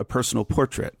Rumsfeld, A Personal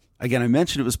Portrait. Again, I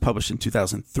mentioned it was published in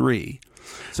 2003.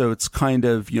 So it's kind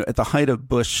of, at the height of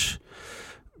Bush's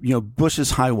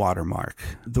high watermark.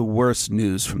 The worst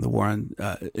news from the war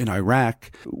in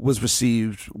Iraq was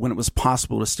received when it was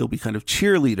possible to still be kind of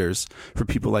cheerleaders for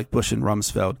people like Bush and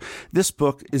Rumsfeld. This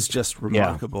book is just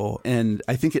remarkable, and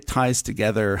I think it ties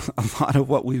together a lot of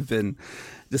what we've been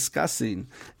discussing.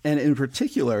 And in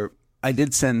particular, I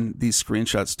did send these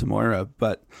screenshots to Moira,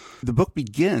 but the book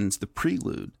begins, the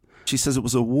prelude. She says, it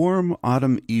was a warm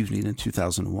autumn evening in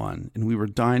 2001, and we were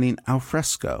dining al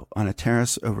fresco on a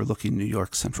terrace overlooking New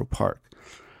York's Central Park.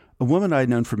 A woman I had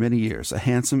known for many years, a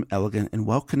handsome, elegant, and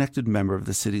well-connected member of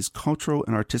the city's cultural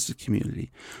and artistic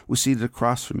community, was seated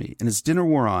across from me, and as dinner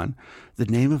wore on, the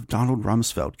name of Donald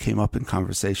Rumsfeld came up in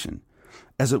conversation,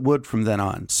 as it would from then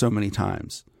on so many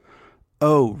times.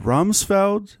 "Oh,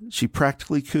 Rumsfeld?" she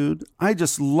practically cooed. "I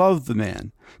just love the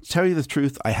man. To tell you the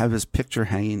truth, I have his picture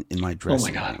hanging in my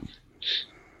dressing room." Oh, my God.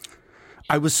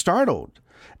 I was startled.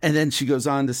 And then she goes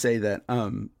on to say that,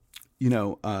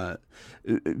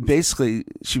 basically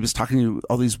she was talking to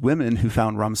all these women who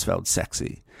found Rumsfeld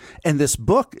sexy. And this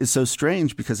book is so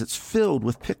strange because it's filled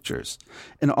with pictures.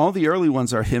 And all the early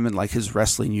ones are him in like his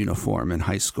wrestling uniform in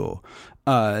high school.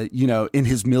 In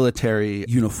his military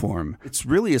uniform. It's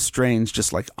really a strange,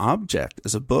 just like object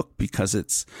as a book, because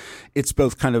it's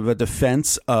both kind of a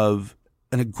defense of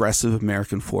an aggressive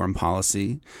American foreign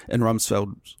policy and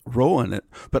Rumsfeld's role in it,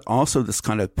 but also this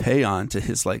kind of pay on to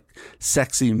his like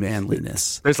sexy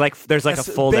manliness. There's like a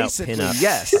fold out pinup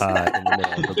yes. In the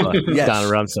middle of the book. Yes.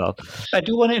 Donald Rumsfeld. I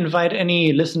do want to invite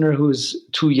any listener who's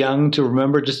too young to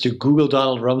remember just to Google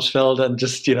Donald Rumsfeld and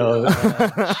just,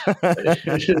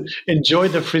 enjoy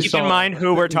the free Keep in mind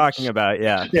who we're talking about.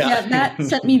 Yeah. Matt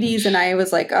sent me these and I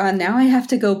was like, now I have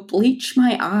to go bleach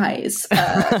my eyes.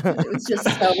 It was just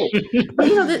so...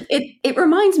 But, it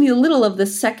reminds me a little of the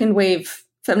second wave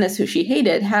feminists who she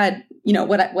hated had,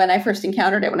 when I first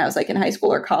encountered it when I was like in high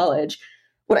school or college,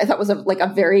 what I thought was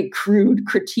a very crude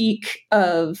critique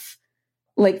of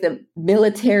like the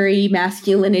military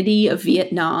masculinity of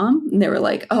Vietnam. And they were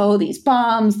like, oh, these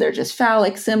bombs, they're just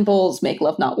phallic symbols, make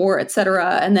love, not war,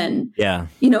 etc. And then,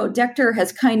 Decter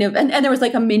has kind of, and there was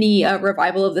like a mini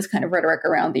revival of this kind of rhetoric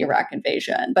around the Iraq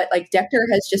invasion. But like Decter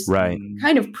has just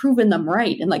kind of proven them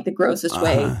right in like the grossest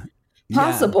way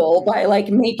possible by like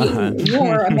making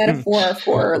war a metaphor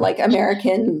for like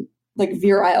American like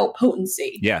virile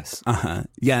potency. Yes.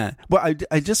 Yeah. Well,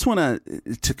 I just want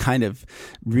to kind of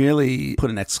really put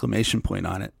an exclamation point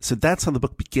on it. So that's how the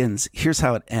book begins. Here's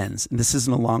how it ends. And this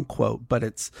isn't a long quote, but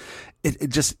it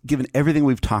just, given everything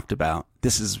we've talked about,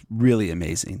 this is really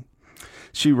amazing.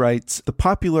 She writes, "The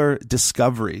popular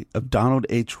discovery of Donald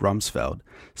H. Rumsfeld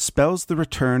spells the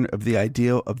return of the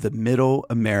ideal of the middle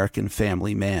American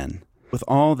family man, with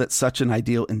all that such an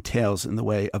ideal entails in the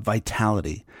way of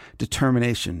vitality,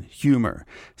 determination, humor,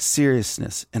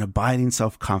 seriousness, and abiding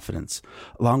self-confidence,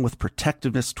 along with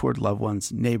protectiveness toward loved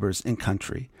ones, neighbors, and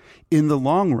country. In the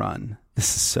long run,"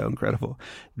 this is so incredible,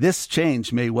 "this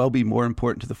change may well be more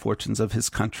important to the fortunes of his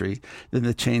country than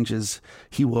the changes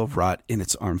he will have wrought in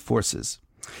its armed forces.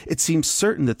 It seems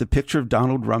certain that the picture of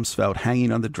Donald Rumsfeld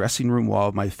hanging on the dressing room wall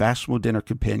of my fashionable dinner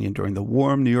companion during the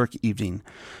warm New York evening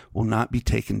will not be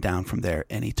taken down from there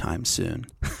anytime soon."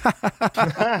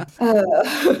 But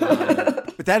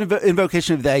that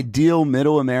invocation of the ideal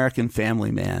middle American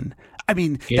family man, I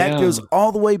mean, that goes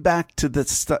all the way back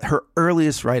to her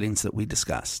earliest writings that we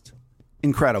discussed.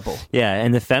 Incredible. Yeah,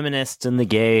 and the feminists and the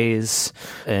gays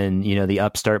and, the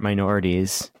upstart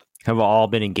minorities have all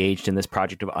been engaged in this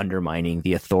project of undermining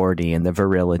the authority and the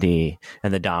virility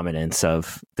and the dominance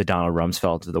of the Donald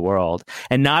Rumsfelds of the world.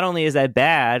 And not only is that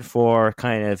bad for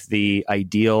kind of the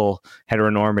ideal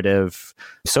heteronormative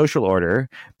social order,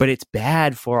 but it's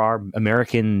bad for our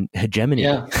American hegemony.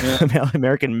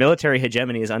 American military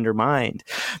hegemony is undermined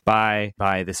by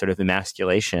the sort of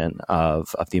emasculation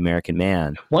of the American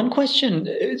man. One question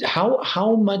is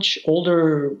how much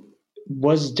older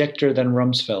was Decter than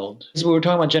Rumsfeld? We were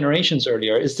talking about generations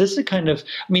earlier. Is this a kind of,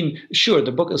 sure,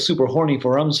 the book is super horny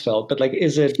for Rumsfeld, but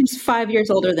is it? She's 5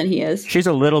 years older than he is. She's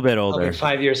a little bit older. Okay,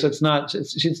 5 years. So it's not sort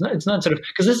of,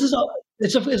 because this is,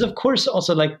 it's of course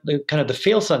also like the kind of the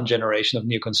fail-son generation of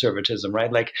neoconservatism,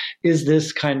 right? Is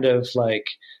this kind of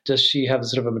does she have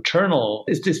sort of a maternal,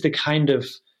 is this the kind of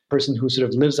person who sort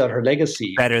of lives out her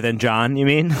legacy? Better than John, you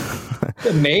mean?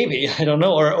 Maybe, I don't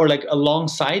know, or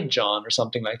alongside John or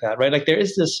something like that, right? There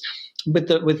is this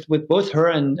with both her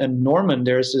and Norman.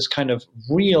 There's this kind of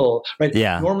real, right?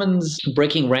 Yeah. Norman's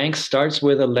breaking ranks starts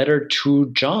with a letter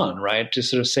to John, right? To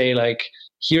sort of say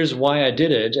here's why I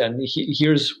did it, and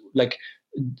here's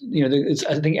it's,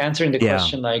 I think, answering the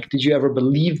question did you ever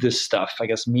believe this stuff? I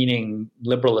guess meaning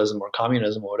liberalism or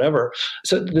communism or whatever.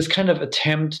 So this kind of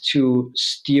attempt to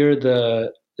steer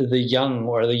the young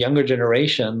or the younger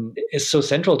generation is so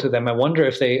central to them. I wonder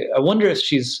if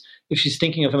she's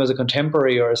thinking of him as a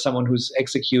contemporary or as someone who's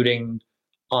executing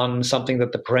on something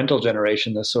that the parental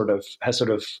generation has sort of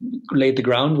laid the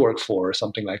groundwork for, or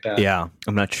something like that. Yeah,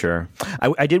 I'm not sure.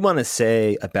 I did want to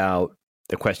say about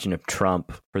the question of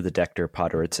Trump for the Decter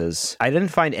Podhoritzes. I didn't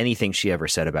find anything she ever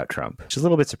said about Trump, which is a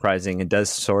little bit surprising and does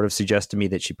sort of suggest to me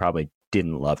that she probably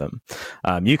didn't love him.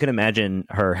 You can imagine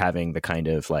her having the kind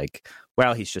of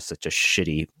he's just such a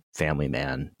shitty family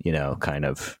man, kind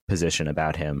of position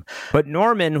about him. But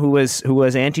Norman, who was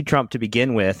anti-Trump to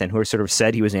begin with, and who sort of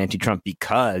said he was anti-Trump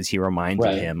because he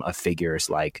reminded him of figures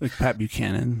like Pat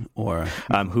Buchanan, or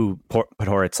who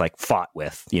Podhoretz fought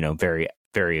with, very,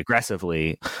 very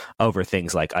aggressively over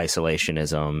things like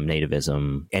isolationism,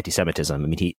 nativism,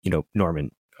 anti-Semitism.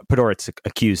 Norman Podhoretz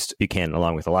accused Buchanan,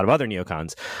 along with a lot of other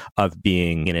neocons, of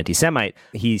being an anti-Semite.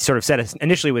 He sort of said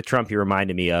initially with Trump, he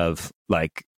reminded me of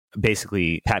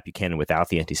basically Pat Buchanan without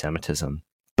the anti-Semitism.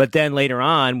 But then later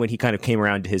on, when he kind of came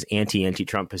around to his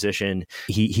anti-Trump position,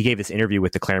 he gave this interview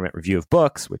with the Claremont Review of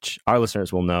Books, which our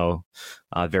listeners will know,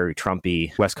 very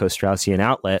Trumpy West Coast Straussian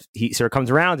outlet. He sort of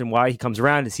comes around, and why he comes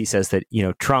around is he says that,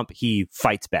 Trump, he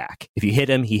fights back. If you hit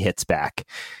him, he hits back.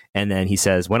 And then he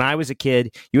says, when I was a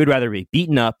kid, you would rather be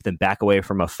beaten up than back away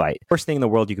from a fight. First thing in the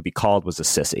world you could be called was a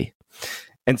sissy.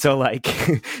 And so,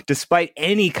 despite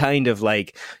any kind of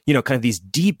kind of these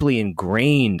deeply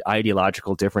ingrained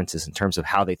ideological differences in terms of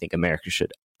how they think America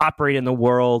should operate in the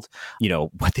world,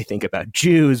 what they think about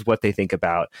Jews, what they think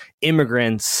about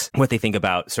immigrants, what they think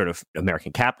about sort of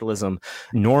American capitalism,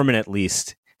 Norman at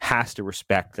least has to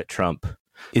respect that Trump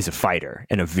is a fighter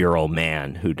and a virile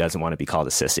man who doesn't want to be called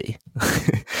a sissy.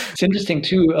 It's interesting,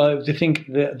 too, to think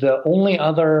the only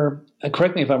other,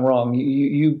 correct me if I'm wrong,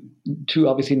 you two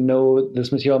obviously know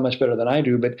this material much better than I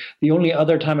do, but the only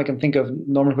other time I can think of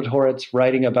Norman Podhoretz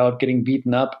writing about getting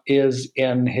beaten up is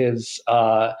in his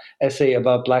essay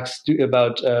about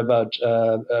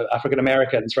African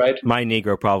Americans, right? My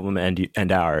Negro Problem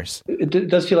and Ours. It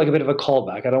does feel like a bit of a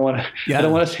callback. I don't want to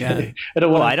say.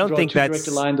 I don't think that's direct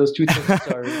a line. Those two things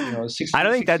are, 60, I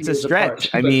don't think that's a stretch.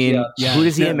 Apart, who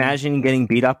does he imagine getting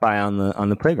beat up by on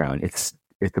the playground? It's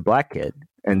the black kid,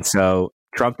 and so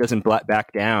Trump doesn't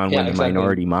back down when the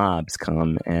minority mobs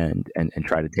come and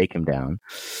try to take him down.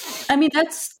 I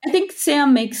think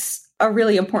Sam makes a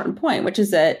really important point, which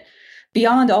is that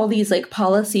beyond all these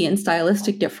policy and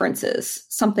stylistic differences,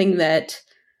 something that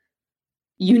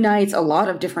unites a lot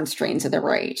of different strains of the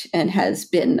right and has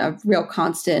been a real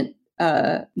constant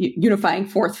unifying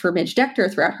force for Midge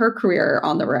Decter throughout her career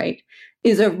on the right,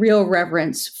 is a real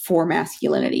reverence for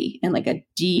masculinity and like a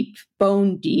deep,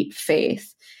 bone deep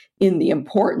faith in the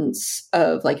importance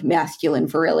of like masculine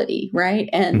virility, right?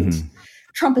 And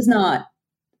Trump is not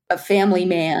a family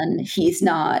man. He's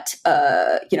not,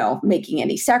 making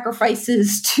any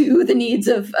sacrifices to the needs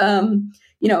of,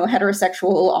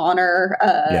 heterosexual honor.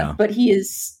 But he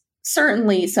is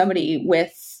certainly somebody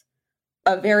with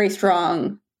a very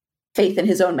strong faith in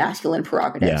his own masculine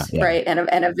prerogatives, right?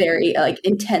 And a very like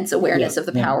intense awareness of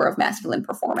the power of masculine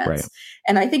performance. Right.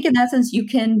 And I think in that sense, you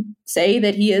can say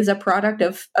that he is a product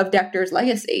of Decter's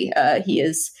legacy. He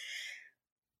is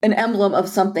an emblem of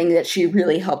something that she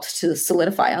really helped to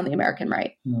solidify on the American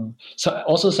right. So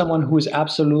also someone who is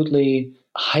absolutely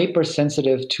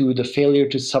hypersensitive to the failure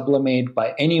to sublimate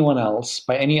by anyone else,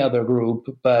 by any other group,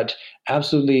 but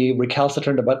absolutely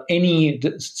recalcitrant about any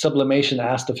sublimation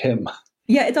asked of him.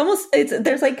 Yeah,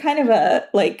 there's like kind of a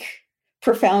like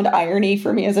profound irony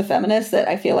for me as a feminist that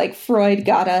I feel like Freud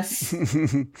got us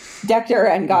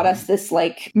Decter and got us this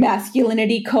like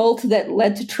masculinity cult that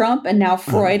led to Trump, and now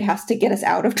Freud has to get us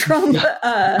out of Trump.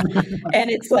 And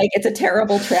it's like it's a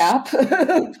terrible trap.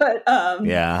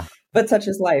 But such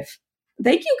is life.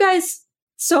 Thank you guys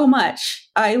so much.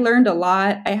 I learned a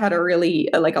lot. I had a really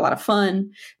a lot of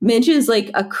fun. Midge is like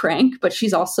a crank, but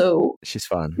she's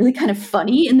fun. Really kind of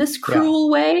funny in this cruel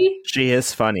way. She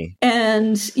is funny.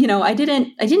 And, I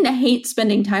didn't hate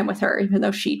spending time with her, even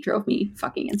though she drove me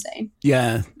fucking insane.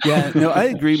 Yeah. No, I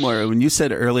agree, Moira. When you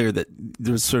said earlier that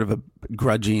there was sort of a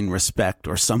grudging respect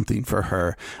or something for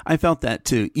her, I felt that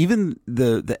too. Even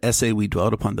the essay we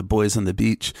dwelled upon, The Boys on the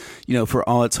Beach, for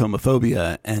all its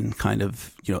homophobia and kind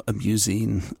of,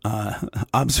 amusing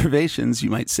observations, you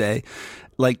might say,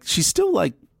 like she still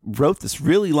like wrote this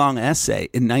really long essay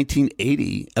in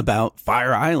 1980 about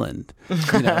Fire Island.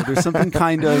 There's something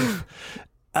kind of,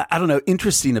 I don't know,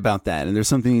 interesting about that. And there's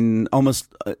something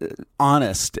almost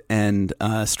honest and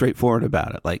straightforward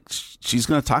about it. Like she's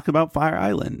going to talk about Fire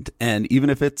Island. And even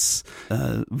if it's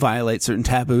violate certain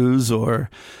taboos or,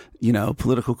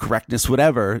 political correctness,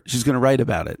 whatever, she's going to write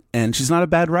about it. And she's not a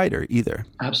bad writer either.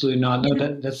 Absolutely not.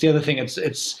 No, that's the other thing.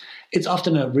 It's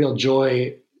often a real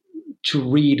joy to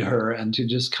read her and to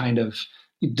just kind of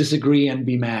disagree and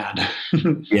be mad.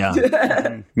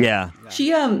 Yeah.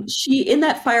 She in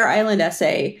that Fire Island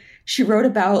essay, she wrote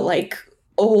about like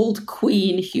old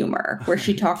Queen humor, where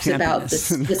she talks about the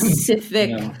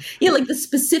specific, the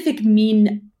specific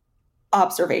mean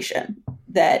observation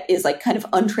that is like kind of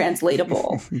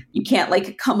untranslatable. You can't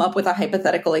like come up with a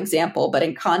hypothetical example, but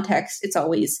in context, it's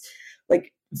always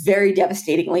like very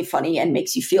devastatingly funny and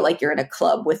makes you feel like you're in a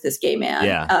club with this gay man.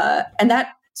 And that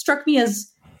struck me as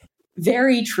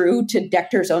very true to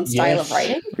Decter's own style of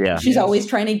writing. She's always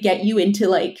trying to get you into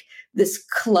like this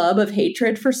club of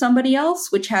hatred for somebody else,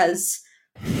 which has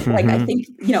like, I think,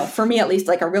 for me at least,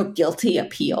 like a real guilty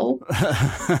appeal.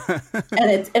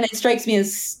 and it strikes me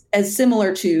as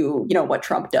similar to, what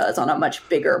Trump does on a much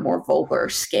bigger, more vulgar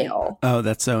scale. Oh,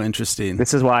 that's so interesting.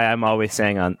 This is why I'm always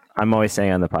saying on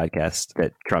the podcast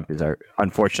that Trump is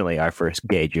unfortunately our first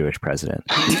gay Jewish president.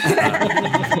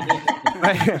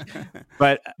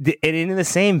 But in the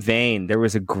same vein, there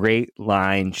was a great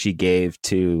line she gave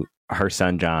to her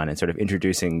son, John, and sort of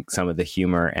introducing some of the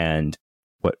humor and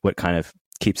what kind of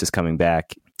keeps us coming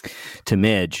back to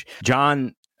Midge.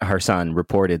 John, her son,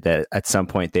 reported that at some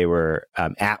point they were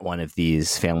at one of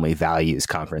these family values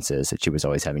conferences that she was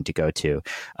always having to go to.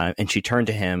 And she turned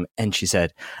to him and she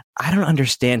said, "I don't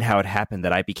understand how it happened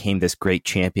that I became this great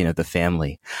champion of the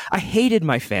family. I hated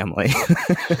my family."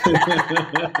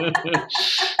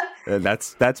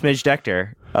 That's Midge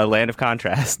Decter, a land of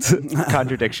contrasts,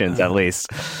 contradictions at least.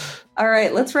 All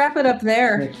right, let's wrap it up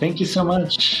there. Thank you so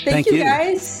much. Thank you,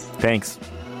 guys. Thanks.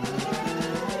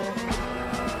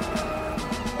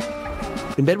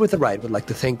 In Bed with the Right would like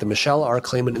to thank the Michelle R.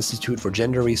 Klayman Institute for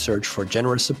Gender Research for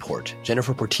generous support,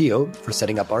 Jennifer Portillo for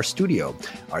setting up our studio.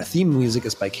 Our theme music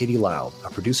is by Katie Lyle. Our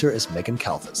producer is Megan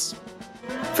Kalfas.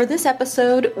 For this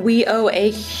episode, we owe a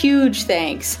huge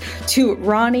thanks to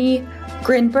Ronnie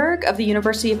Grinberg of the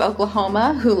University of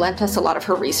Oklahoma, who lent us a lot of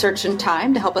her research and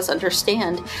time to help us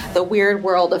understand the weird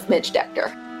world of Midge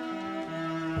Decter.